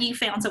have you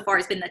found so far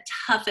has been the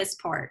toughest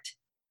part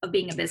of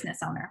being a business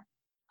owner?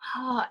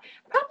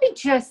 Probably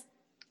just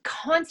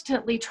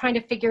constantly trying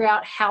to figure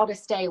out how to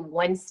stay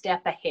one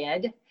step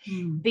ahead,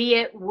 be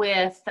it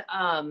with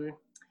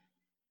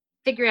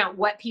figuring out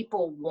what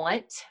people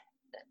want,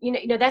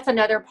 that's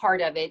another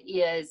part of it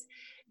is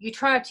you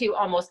try to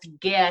almost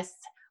guess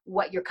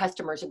what your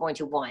customers are going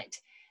to want.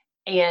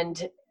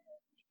 And,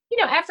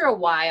 after a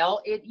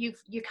while,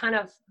 you kind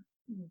of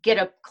get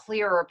a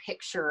clearer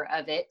picture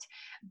of it,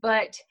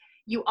 but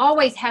you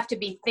always have to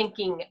be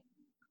thinking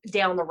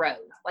down the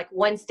road, like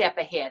one step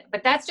ahead.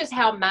 But that's just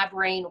how my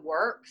brain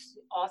works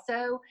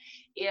also,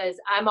 is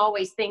I'm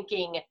always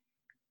thinking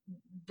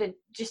the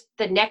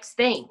next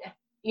thing.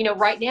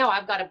 Right now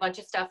I've got a bunch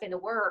of stuff in the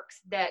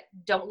works that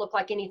don't look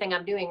like anything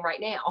I'm doing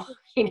right now.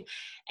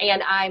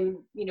 And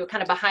I'm,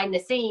 kind of behind the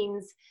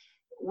scenes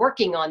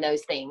working on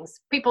those things.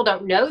 People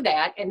don't know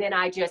that. And then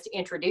I just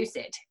introduce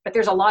it. But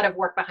there's a lot of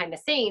work behind the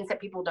scenes that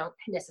people don't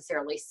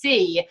necessarily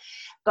see.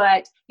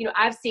 But,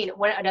 I've seen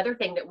another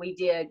thing that we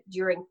did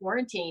during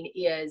quarantine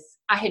is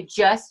I had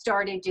just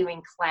started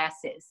doing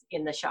classes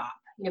in the shop,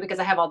 because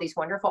I have all these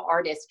wonderful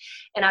artists,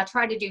 and I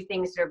try to do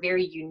things that are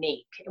very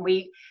unique. And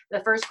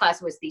the first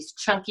class was these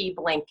chunky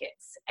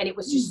blankets, and it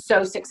was just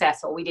so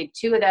successful. We did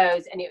 2 of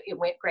those and it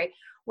went great.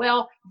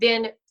 Well,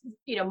 then,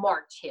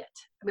 March hit.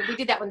 We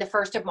did that one the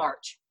 1st of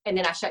March, and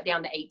then I shut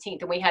down the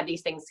 18th, and we had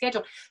these things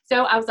scheduled.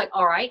 So I was like,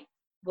 all right,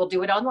 we'll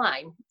do it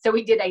online. So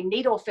we did a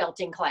needle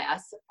felting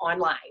class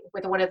online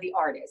with one of the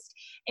artists,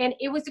 and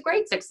it was a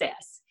great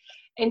success.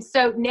 And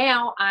so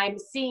now I'm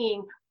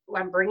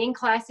bringing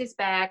classes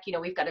back.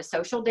 We've got a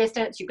social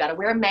distance. You've got to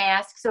wear a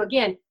mask. So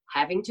again,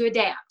 having to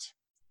adapt,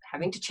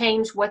 having to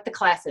change what the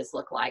classes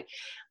look like.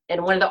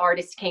 And one of the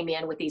artists came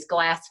in with these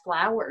glass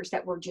flowers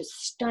that were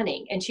just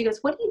stunning. And she goes,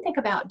 what do you think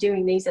about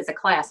doing these as a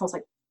class? I was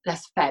like,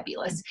 that's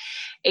fabulous.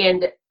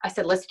 And I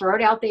said, let's throw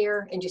it out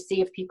there and just see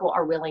if people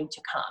are willing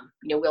to come.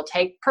 We'll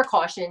take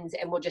precautions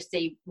and we'll just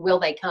see, will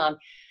they come?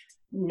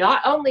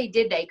 Not only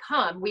did they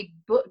come, we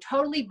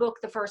totally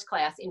booked the first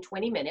class in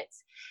 20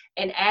 minutes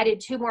and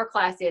added 2 more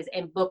classes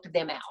and booked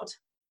them out.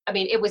 I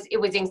mean, it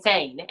was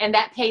insane. And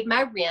that paid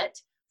my rent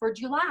for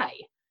July.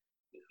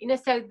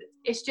 So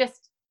it's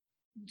just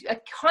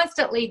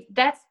constantly,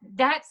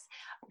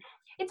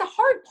 it's a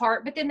hard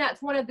part, but then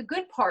that's one of the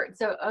good parts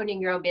of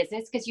owning your own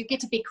business, because you get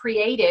to be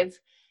creative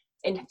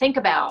and think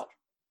about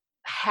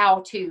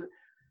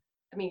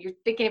you're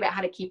thinking about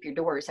how to keep your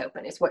doors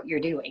open is what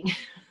you're doing.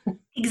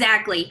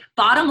 Exactly.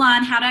 Bottom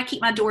line, how do I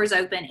keep my doors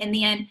open? And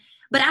then,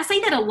 but I say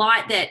that a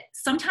lot, that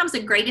sometimes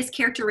the greatest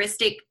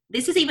characteristic,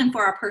 this is even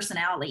for our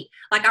personality,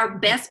 like our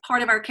best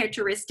part of our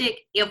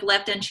characteristic, if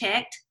left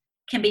unchecked,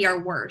 can be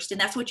our worst. And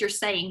that's what you're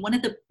saying. One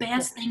of the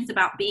best things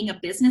about being a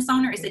business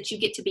owner is that you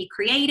get to be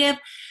creative,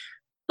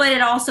 but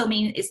it also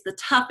means it's the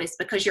toughest,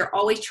 because you're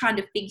always trying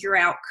to figure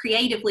out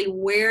creatively,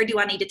 where do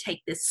I need to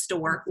take this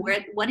store?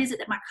 What is it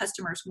that my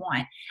customers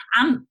want?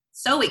 I'm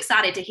so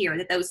excited to hear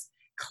that those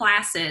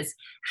classes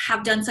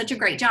have done such a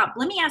great job.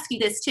 Let me ask you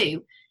this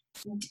too.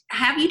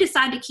 Have you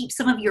decided to keep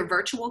some of your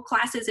virtual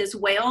classes as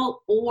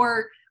well,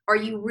 or are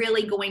you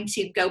really going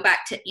to go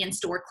back to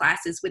in-store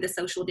classes with the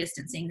social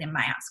distancing and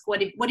mask? What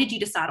did you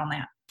decide on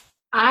that?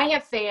 I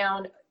have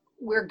found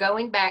we're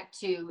going back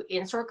to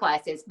in-store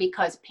classes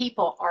because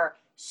people are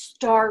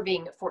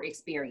starving for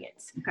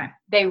experience. Okay.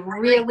 They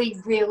really,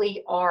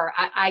 really are.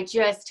 I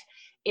just,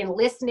 in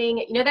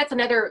listening, that's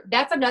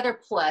another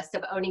plus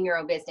of owning your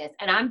own business.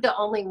 And I'm the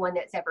only one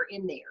that's ever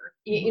in there,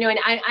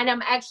 and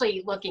I'm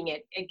actually looking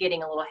at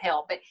getting a little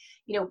help, but,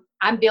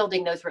 I'm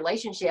building those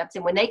relationships.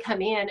 And when they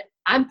come in,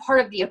 I'm part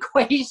of the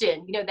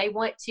equation. They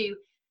want to,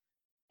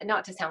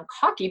 not to sound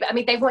cocky, but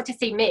they want to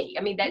see me.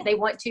 They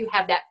want to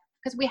have that,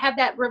 because we have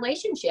that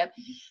relationship.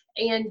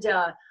 And,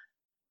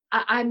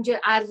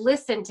 I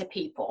listen to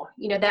people,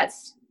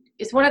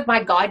 it's one of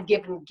my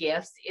God-given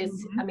gifts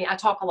is, I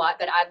talk a lot,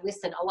 but I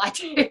listen a lot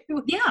too.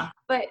 Yeah.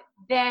 But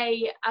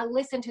I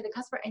listen to the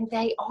customer, and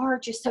they are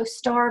just so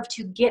starved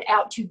to get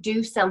out to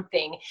do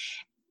something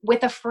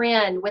with a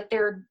friend, with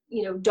their,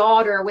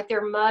 daughter, with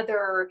their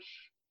mother,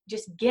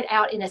 just get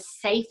out in a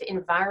safe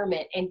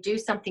environment and do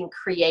something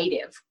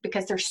creative,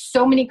 because there's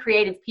so many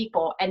creative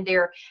people and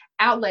their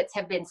outlets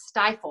have been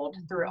stifled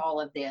through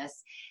all of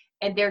this.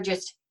 And they're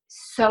just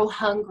so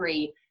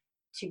hungry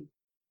to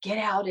get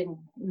out and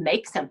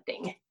make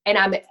something. And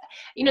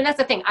that's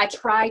the thing. I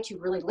try to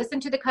really listen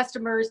to the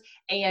customers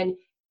and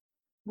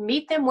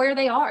meet them where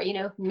they are,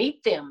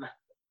 meet them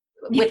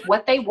with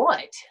what they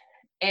want.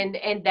 And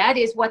that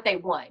is what they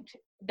want.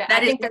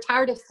 I think they're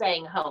tired of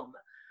staying home,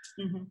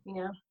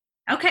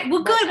 Okay.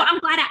 Well, good. Well, I'm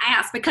glad I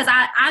asked, because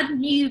I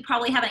knew you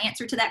probably have an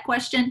answer to that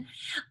question.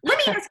 Let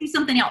me ask you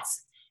something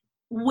else.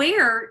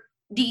 Where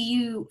do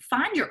you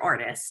find your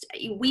artist?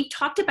 We've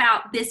talked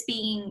about this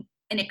being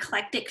an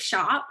eclectic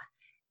shop,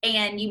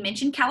 and you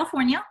mentioned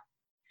California,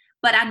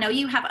 but I know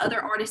you have other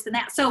artists than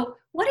that. So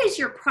what is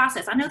your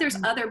process? I know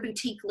there's other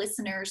boutique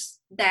listeners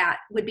that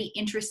would be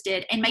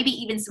interested, and maybe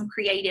even some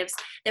creatives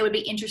that would be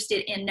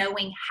interested in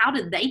knowing, how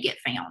did they get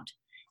found?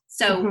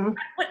 So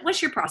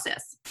what's your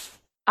process?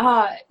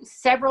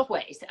 Several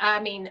ways.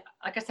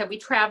 Like I said, we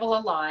travel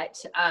a lot.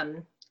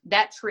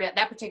 That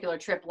particular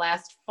trip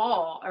last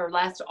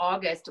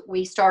August,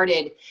 we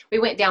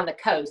went down the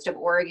coast of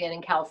Oregon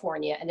and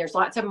California, and there's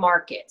lots of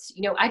markets.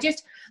 I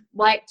just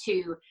like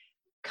to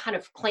kind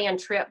of plan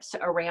trips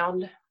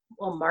around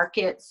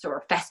markets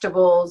or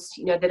festivals,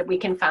 that we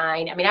can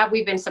find. I mean,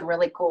 we've been some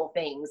really cool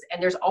things,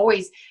 and there's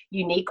always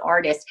unique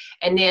artists.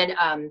 And then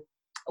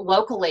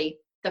locally,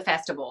 the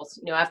festivals,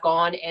 I've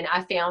gone and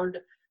I found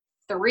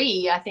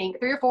three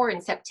or four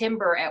in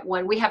September at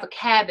one. We have a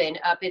cabin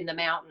up in the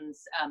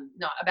mountains,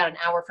 not about an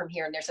hour from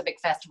here, and there's a big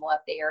festival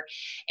up there.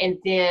 And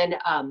then,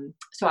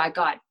 so I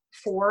got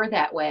four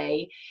that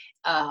way.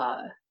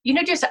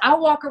 Just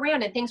I'll walk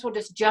around and things will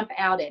just jump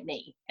out at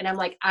me. And I'm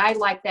like, I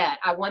like that.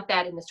 I want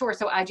that in the store.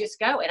 So I just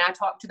go and I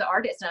talk to the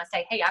artist and I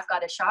say, hey, I've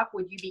got a shop.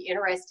 Would you be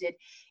interested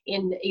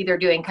in either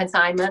doing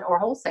consignment or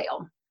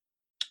wholesale?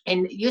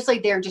 And usually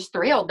they're just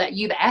thrilled that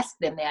you've asked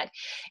them that.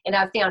 And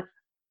I've found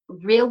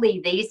really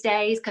these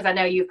days, because I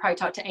know you've probably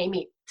talked to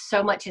Amy,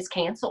 so much is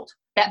canceled.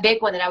 That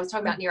big one that I was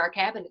talking about near our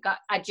cabin,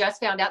 I just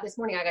found out this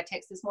morning, I got a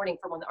text this morning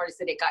from one of the artists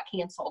that it got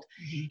canceled.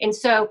 Mm-hmm. And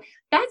so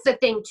that's the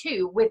thing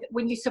too,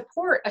 when you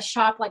support a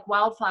shop like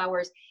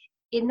Wildflowers,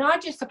 it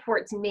not just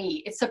supports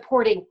me, it's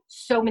supporting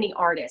so many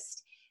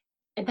artists.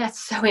 And that's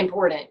so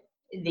important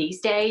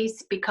these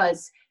days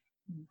because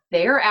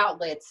their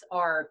outlets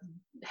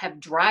have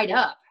dried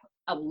up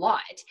a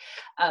lot.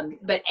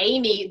 But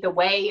Amy, the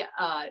way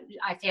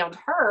I found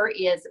her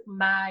is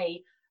my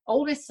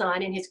oldest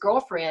son and his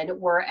girlfriend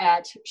were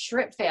at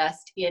Shrimp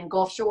Fest in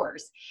Gulf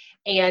Shores.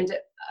 And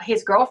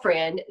his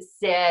girlfriend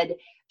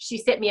she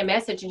sent me a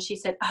message and she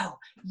said, oh,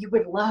 you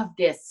would love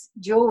this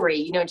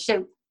jewelry, and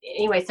so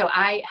anyway, so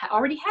I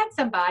already had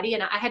somebody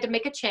and I had to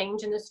make a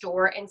change in the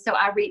store. And so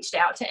I reached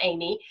out to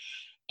Amy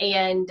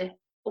and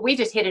we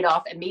just hit it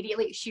off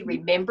immediately. She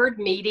remembered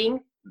meeting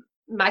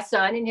my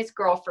son and his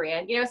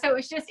girlfriend, so it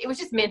was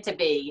just meant to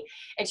be.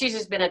 And she's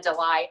just been a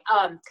delight.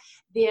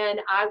 Then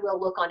I will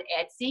look on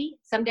Etsy.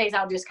 Some days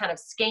I'll just kind of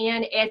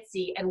scan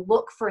Etsy and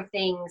look for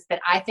things that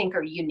I think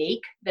are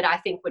unique, that I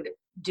think would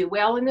do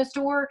well in the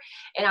store.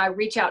 And I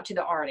reach out to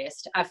the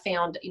artist. I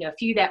found, a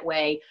few that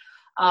way.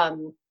 I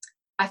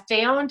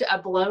found a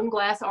blown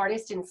glass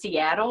artist in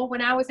Seattle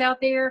when I was out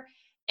there,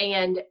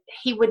 and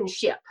he wouldn't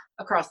ship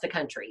across the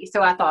country.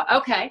 So I thought,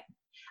 okay,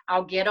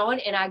 I'll get on,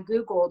 and I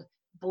Googled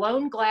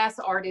blown glass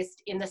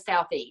artist in the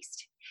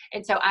Southeast.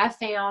 And so I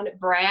found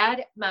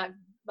Brad, my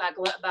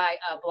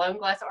blown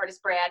glass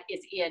artist Brad is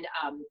in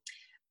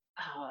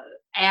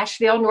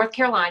Asheville, North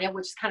Carolina,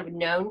 which is kind of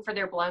known for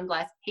their blown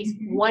glass. He's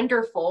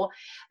wonderful.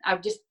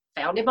 I've just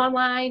found him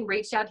online,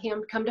 reached out to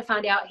him, come to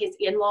find out his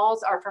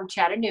in-laws are from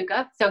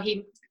Chattanooga. So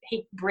he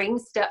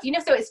brings stuff,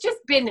 so it's just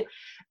been,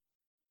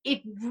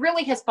 it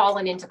really has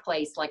fallen into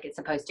place like it's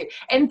supposed to.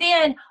 And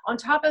then on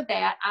top of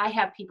that, I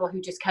have people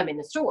who just come in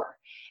the store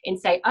and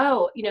say,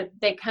 oh,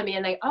 they come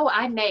in,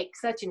 I make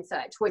such and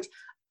such, which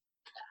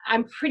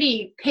I'm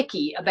pretty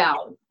picky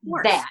about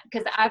that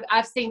because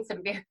I've seen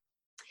some very,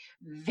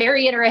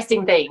 very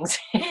interesting things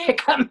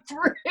come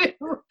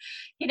through.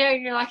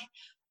 You're like,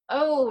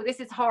 oh, this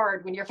is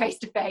hard when you're face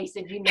to face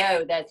and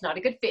that's not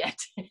a good fit,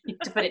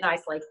 to put it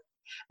nicely.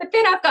 But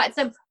then I've got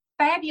some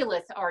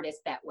fabulous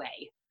artists that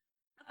way.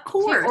 Of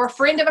course. Or a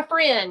friend of a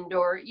friend,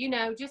 or,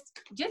 just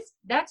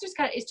that's just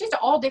kind of, it's just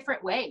all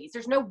different ways.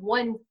 There's no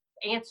one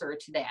answer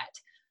to that.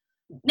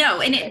 No,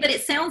 but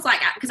it sounds like,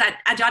 because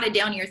I jotted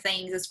down your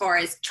things as far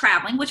as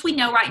traveling, which we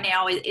know right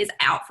now is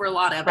out for a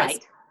lot of us.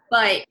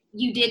 But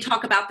you did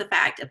talk about the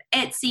fact of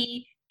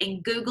Etsy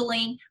and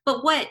Googling.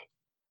 But what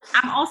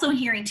I'm also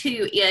hearing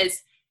too is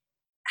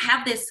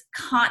have this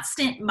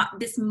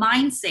this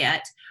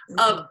mindset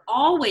of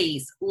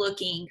always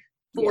looking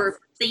for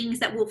things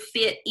that will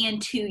fit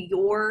into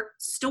your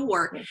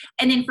store.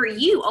 And then for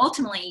you,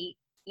 ultimately,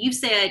 you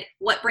said,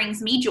 what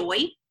brings me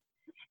joy?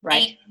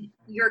 Right. And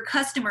your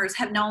customers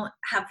have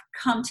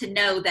come to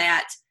know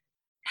that,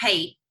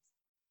 hey,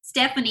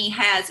 Stephanie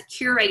has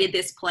curated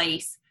this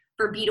place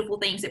for beautiful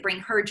things that bring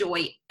her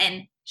joy.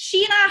 And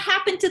she and I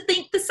happen to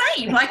think the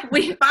same. Like,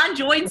 we find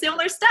joy in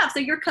similar stuff. So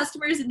your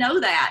customers know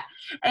that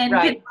and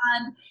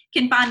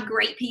can find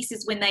great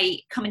pieces when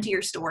they come into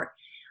your store.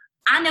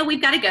 I know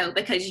we've got to go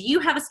because you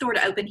have a store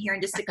to open here in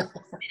just a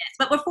couple of minutes.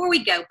 But before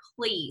we go,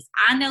 please,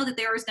 I know that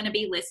there are going to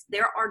be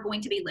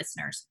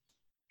listeners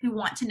who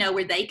want to know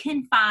where they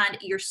can find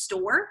your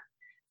store,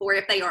 or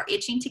if they are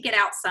itching to get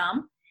out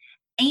some,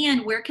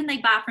 and where can they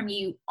buy from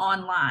you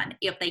online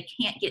if they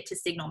can't get to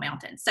Signal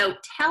Mountain. So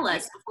tell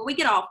us, before we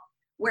get off,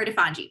 where to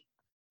find you.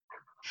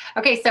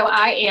 Okay, so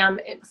I am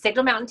at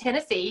Signal Mountain,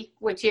 Tennessee,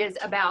 which is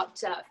about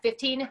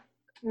 15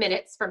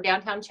 minutes from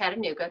downtown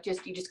Chattanooga.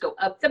 You just go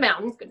up the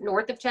mountains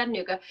north of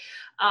Chattanooga.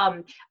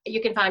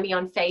 You can find me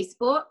on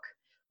Facebook,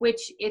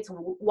 which it's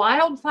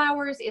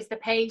Wildflowers is the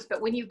page, but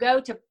when you go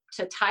to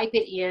type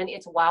it in,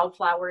 it's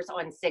Wildflowers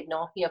on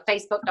Signal,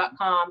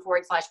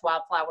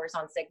 facebook.com/Wildflowers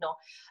on Signal.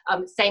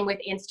 Same with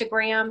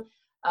Instagram,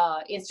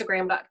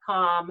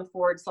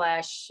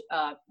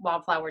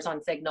 Instagram.com/Wildflowers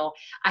on Signal.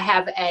 I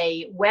have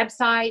a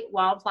website,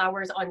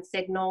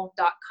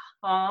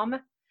 wildflowersonsignal.com.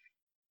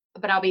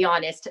 But I'll be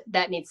honest,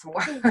 that needs some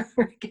work.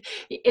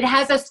 It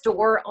has a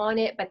store on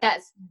it, but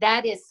that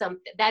is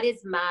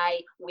my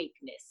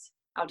weakness.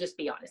 I'll just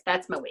be honest.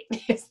 That's my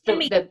weakness.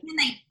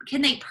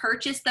 Can they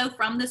purchase though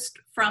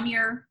from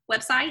your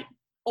website,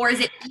 or is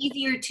it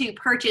easier to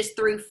purchase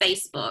through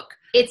Facebook?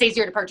 It's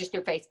easier to purchase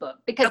through Facebook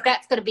because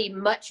that's going to be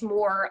much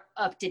more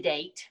up to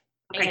date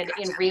and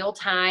in real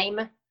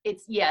time.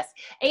 It's yes.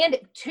 And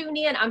tune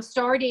in. I'm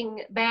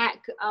starting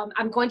back.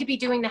 I'm going to be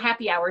doing the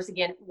happy hours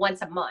again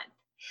once a month.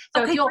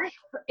 So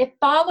if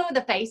follow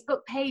the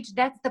Facebook page,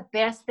 that's the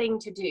best thing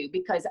to do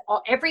because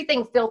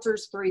everything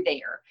filters through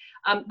there.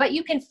 But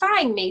you can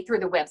find me through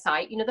the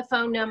website, the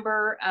phone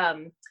number,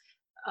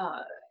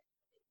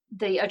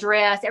 the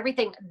address,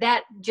 everything,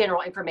 that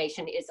general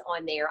information is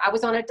on there. I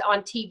was on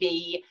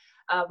TV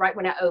right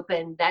when I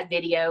opened. That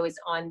video is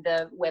on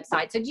the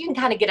website. So you can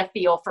kind of get a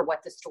feel for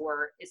what the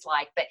store is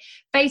like. But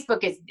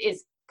Facebook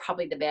is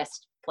probably the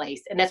best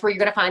place. And that's where you're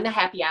going to find the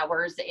happy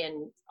hours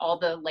and all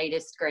the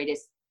latest,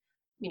 greatest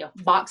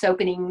box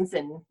openings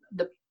and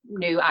the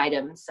new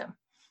items. So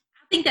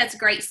I think that's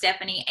great,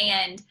 Stephanie.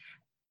 And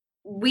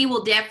we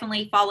will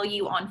definitely follow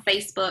you on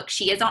Facebook.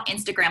 She is on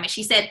Instagram. And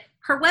she said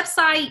her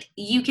website,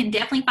 you can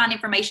definitely find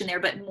information there,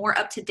 but more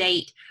up to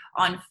date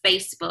on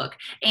Facebook.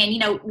 And,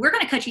 we're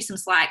going to cut you some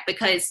slack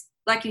because,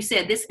 like you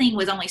said, this thing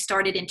was only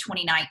started in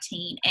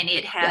 2019 and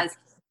it has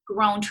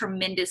grown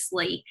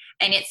tremendously,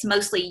 and it's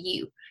mostly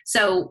you.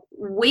 So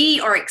we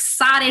are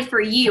excited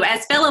for you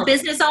as fellow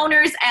business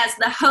owners, as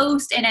the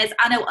host, and as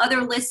I know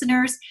other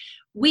listeners.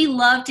 We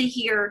love to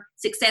hear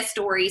success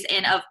stories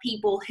and of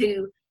people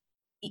who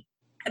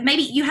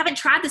maybe you haven't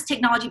tried this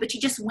technology, but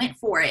you just went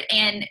for it.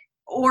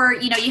 Or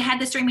you had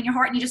this dream in your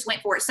heart and you just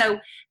went for it. So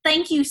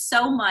thank you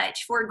so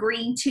much for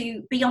agreeing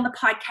to be on the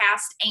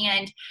podcast.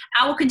 And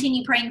I will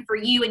continue praying for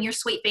you and your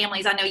sweet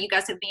families. I know you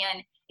guys have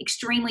been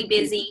extremely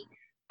busy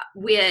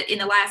in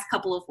the last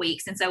couple of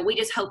weeks. And so we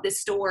just hope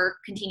this store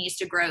continues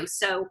to grow.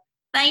 So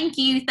thank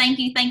you,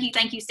 Stephanie.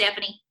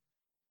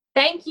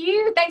 Thank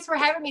you. Thanks for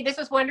having me. This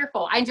was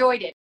wonderful. I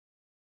enjoyed it.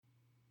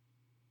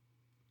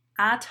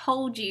 I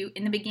told you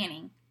in the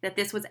beginning that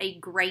this was a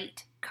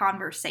great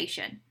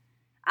conversation.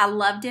 I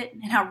loved it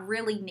and I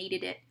really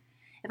needed it.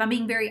 If I'm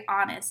being very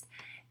honest,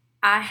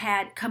 I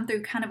had come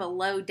through kind of a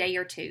low day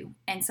or two.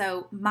 And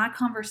so my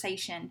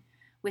conversation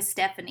with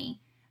Stephanie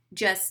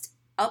just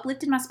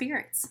uplifted my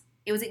spirits.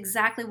 It was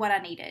exactly what I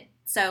needed.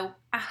 So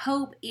I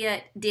hope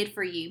it did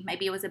for you.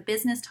 Maybe it was a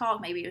business talk,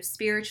 maybe it was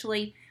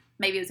spiritually,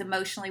 maybe it was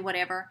emotionally,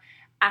 whatever.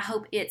 I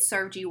hope it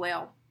served you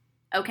well.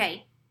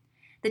 Okay,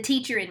 the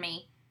teacher in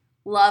me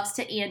loves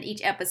to end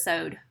each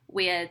episode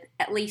with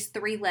at least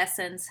 3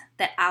 lessons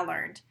that I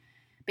learned,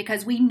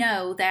 because we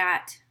know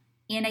that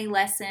in a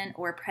lesson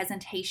or a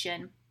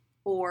presentation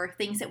or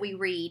things that we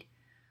read,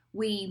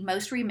 we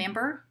most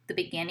remember the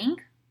beginning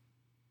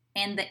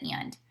and the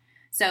end.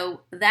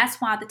 So that's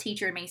why the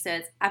teacher in me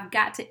says, I've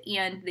got to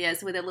end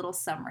this with a little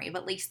summary of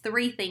at least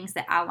 3 things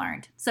that I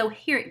learned. So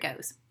here it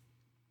goes.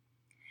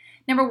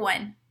 Number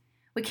 1,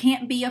 we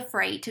can't be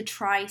afraid to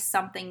try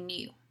something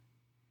new.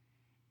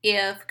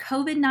 If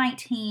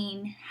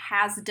COVID-19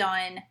 has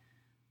done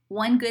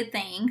one good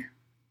thing,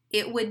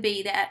 it would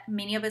be that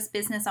many of us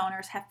business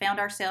owners have found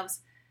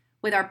ourselves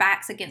with our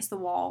backs against the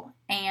wall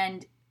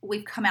and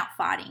we've come out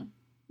fighting,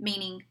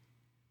 meaning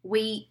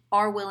we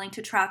are willing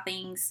to try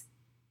things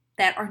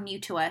that are new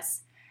to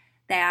us,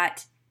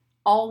 that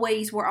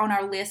always were on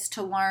our list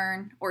to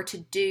learn or to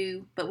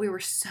do, but we were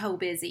so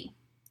busy.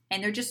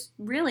 And there just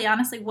really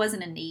honestly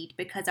wasn't a need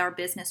because our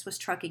business was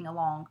trucking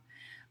along.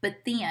 But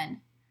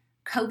then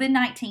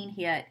COVID-19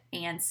 hit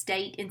and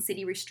state and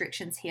city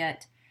restrictions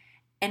hit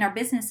and our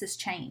businesses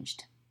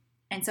changed.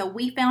 And so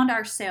we found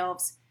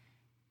ourselves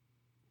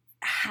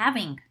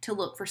having to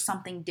look for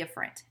something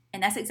different.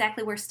 And that's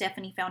exactly where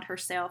Stephanie found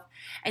herself.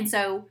 And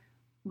so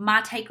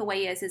my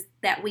takeaway is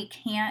that we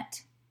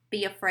can't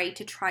be afraid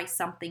to try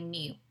something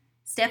new.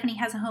 Stephanie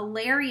has a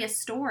hilarious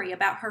story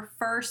about her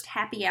first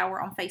happy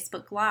hour on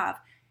Facebook Live.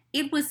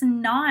 It was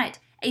not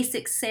a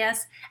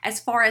success as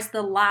far as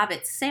the live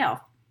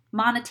itself.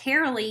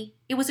 Monetarily,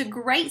 it was a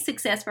great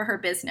success for her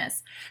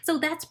business. So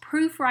that's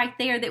proof right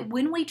there that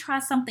when we try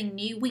something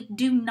new, we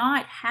do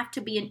not have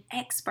to be an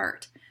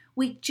expert.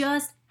 We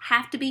just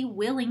have to be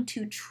willing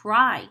to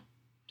try.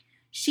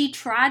 She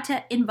tried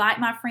to invite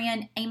my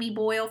friend Amy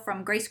Boyle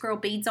from Grace Girl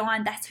Beads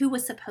on. That's who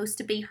was supposed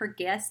to be her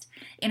guest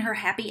in her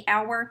happy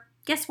hour.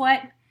 Guess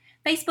what?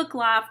 Facebook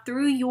Live,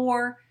 through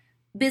your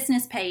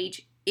business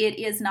page, it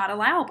is not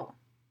allowable.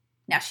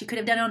 Now, she could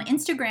have done it on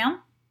Instagram.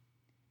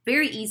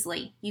 Very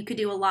easily, you could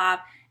do a live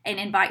and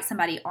invite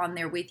somebody on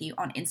there with you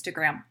on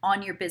Instagram,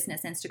 on your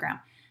business Instagram.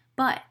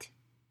 But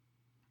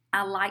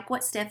I like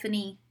what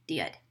Stephanie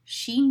did.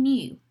 She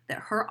knew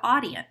that her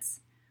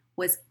audience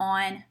was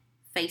on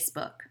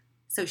Facebook.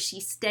 So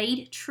she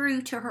stayed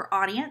true to her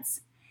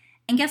audience.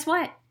 And guess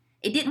what?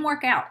 It didn't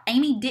work out.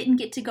 Amy didn't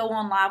get to go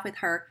on live with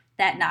her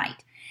that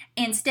night.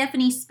 And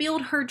Stephanie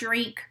spilled her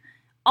drink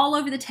all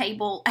over the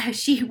table as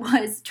she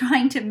was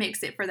trying to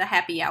mix it for the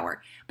happy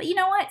hour. But you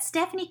know what?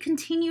 Stephanie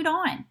continued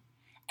on.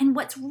 And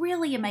what's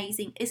really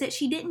amazing is that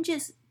she didn't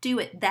just do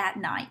it that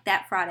night,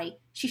 that Friday.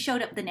 She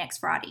showed up the next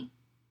Friday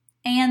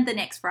and the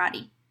next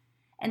Friday.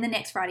 and the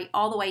next Friday,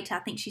 all the way to, I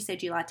think she said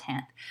July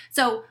 10th.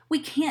 So we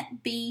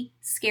can't be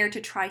scared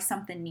to try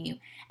something new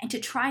and to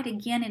try it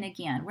again and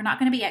again. We're not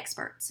going to be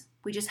experts.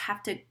 We just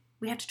have to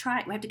try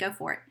it. We have to go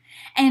for it.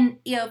 And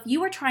if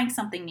you are trying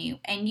something new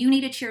and you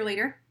need a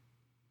cheerleader,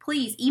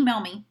 please email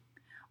me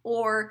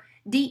or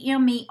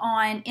DM me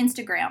on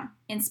Instagram,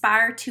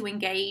 Inspire to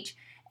Engage.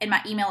 And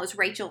my email is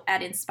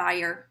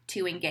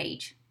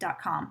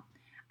rachel@inspiretoengage.com.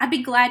 I'd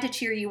be glad to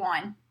cheer you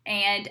on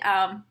and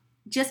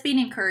just be an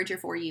encourager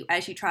for you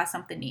as you try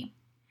something new.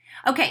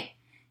 Okay,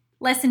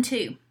 lesson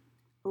 2,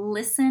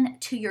 listen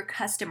to your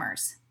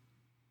customers.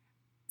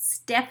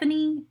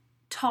 Stephanie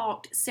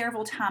talked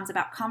several times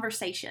about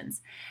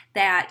conversations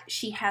that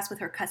she has with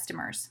her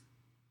customers.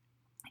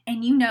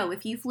 And you know,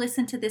 if you've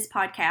listened to this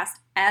podcast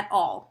at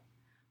all,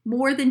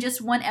 more than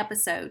just one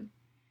episode,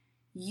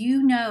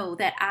 you know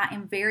that I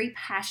am very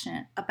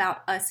passionate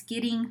about us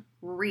getting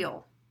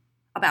real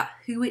about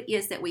who it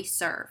is that we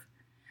serve,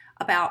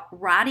 about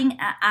writing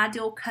an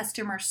ideal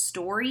customer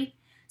story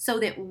so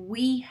that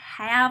we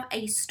have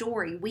a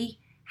story, we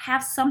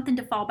have something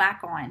to fall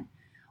back on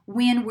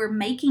when we're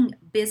making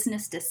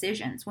business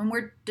decisions, when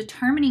we're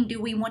determining,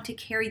 do we want to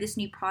carry this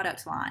new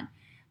product line?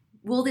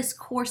 Will this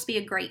course be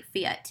a great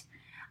fit?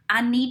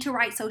 I need to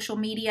write social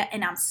media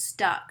and I'm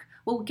stuck.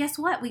 Well, guess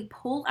what? We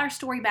pull our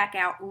story back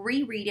out,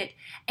 reread it,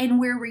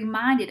 and we're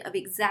reminded of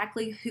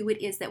exactly who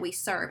it is that we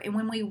serve. And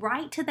when we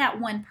write to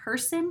that one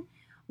person,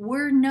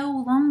 we're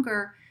no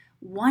longer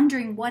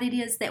wondering what it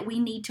is that we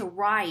need to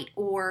write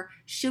or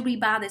should we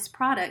buy this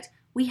product.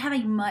 We have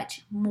a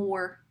much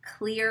more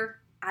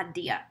clear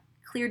idea,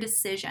 clear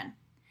decision.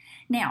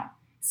 Now,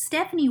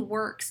 Stephanie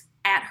works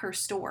at her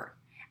store,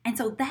 and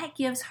so that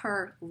gives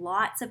her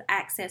lots of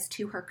access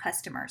to her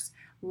customers,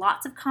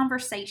 lots of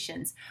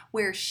conversations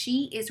where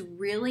she is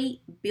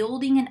really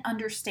building an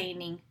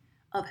understanding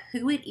of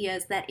who it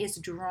is that is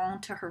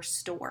drawn to her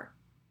store.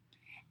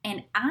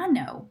 And I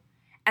know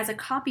as a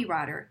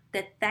copywriter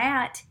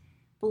that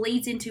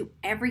bleeds into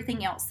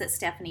everything else that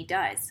Stephanie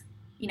does.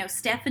 You know,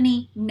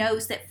 Stephanie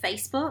knows that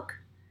Facebook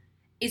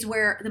is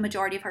where the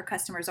majority of her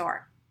customers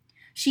are.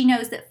 She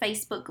knows that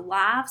Facebook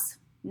Lives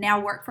now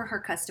work for her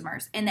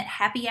customers and that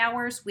happy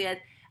hours with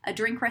a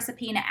drink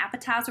recipe and an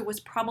appetizer was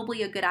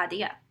probably a good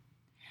idea.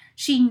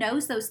 She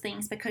knows those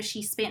things because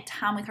she spent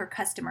time with her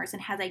customers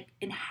and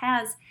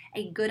has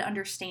a good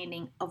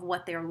understanding of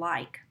what they're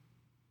like.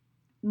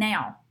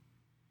 Now,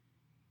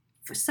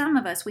 for some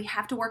of us, we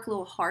have to work a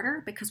little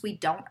harder because we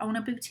don't own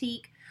a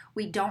boutique.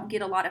 We don't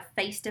get a lot of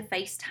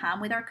face-to-face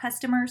time with our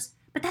customers,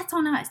 but that's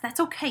on us. That's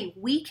okay.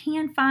 We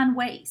can find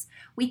ways.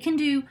 We can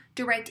do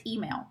direct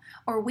email,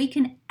 or we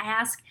can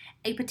ask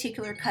a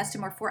particular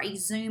customer for a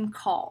Zoom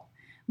call.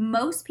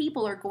 Most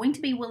people are going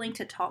to be willing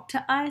to talk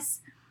to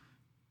us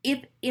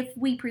if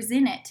we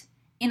present it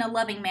in a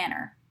loving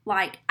manner.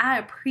 Like, I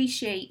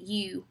appreciate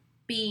you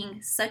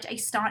being such a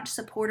staunch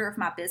supporter of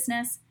my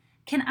business.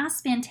 Can I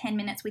spend 10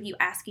 minutes with you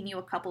asking you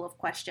a couple of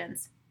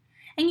questions?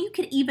 And you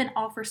could even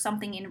offer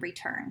something in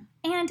return.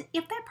 And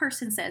if that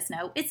person says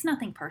no, it's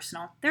nothing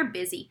personal. They're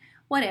busy,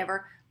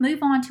 whatever. Move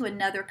on to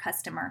another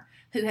customer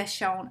who has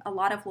shown a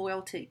lot of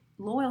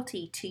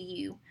loyalty to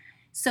you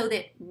so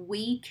that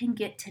we can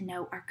get to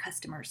know our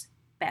customers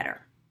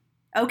better.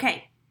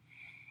 Okay.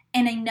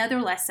 And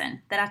another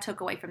lesson that I took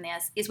away from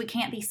this is we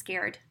can't be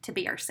scared to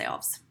be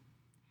ourselves.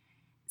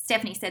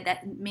 Stephanie said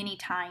that many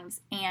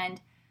times,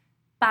 and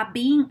by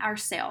being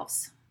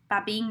ourselves, by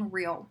being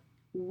real,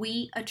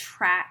 we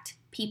attract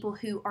people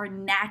who are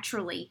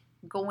naturally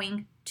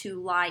going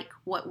to like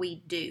what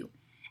we do.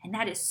 And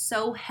that is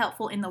so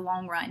helpful in the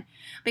long run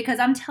because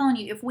I'm telling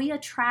you, if we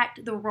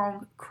attract the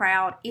wrong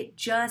crowd, it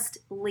just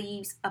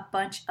leaves a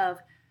bunch of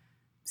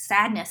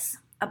sadness,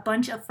 a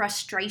bunch of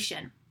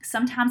frustration.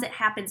 Sometimes it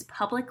happens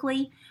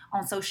publicly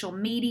on social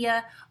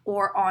media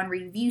or on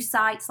review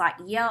sites like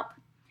Yelp.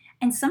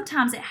 And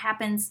sometimes it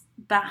happens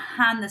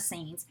behind the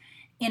scenes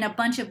in a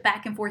bunch of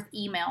back and forth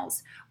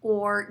emails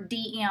or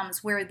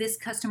DMs where this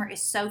customer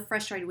is so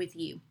frustrated with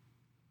you.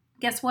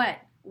 Guess what?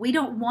 We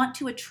don't want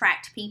to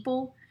attract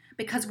people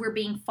because we're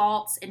being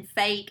false and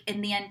fake,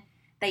 and then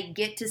they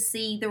get to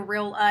see the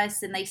real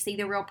us and they see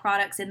the real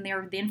products and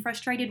they're then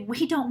frustrated.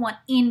 We don't want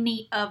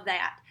any of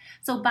that.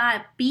 So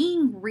by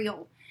being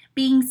real,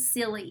 being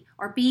silly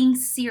or being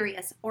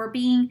serious or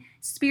being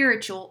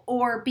spiritual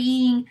or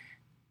being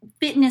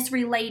fitness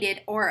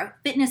related or a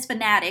fitness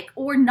fanatic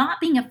or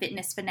not being a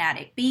fitness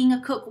fanatic, being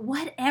a cook,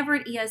 whatever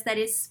it is that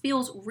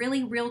feels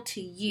really real to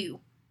you,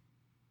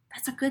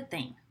 that's a good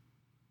thing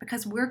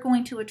because we're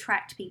going to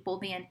attract people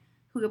then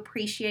who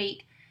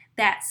appreciate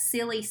that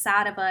silly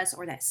side of us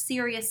or that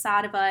serious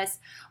side of us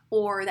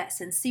or that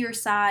sincere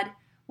side,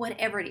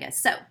 whatever it is.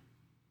 So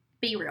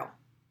be real.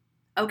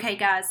 Okay,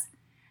 guys,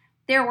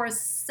 there was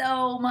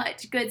so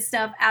much good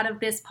stuff out of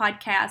this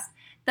podcast.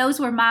 Those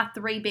were my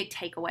 3 big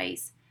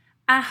takeaways.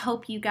 I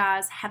hope you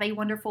guys have a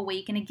wonderful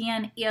week. And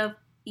again, if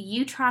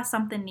you try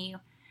something new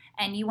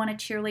and you want a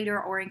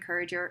cheerleader or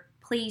encourager,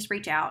 please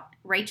reach out.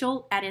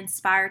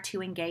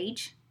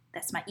 Rachel@inspiretoengage.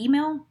 That's my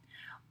email.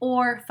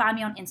 or find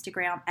me on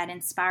Instagram at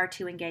Inspire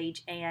to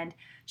Engage and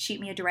shoot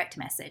me a direct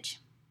message.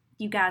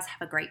 You guys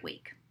have a great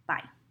week.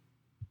 Bye.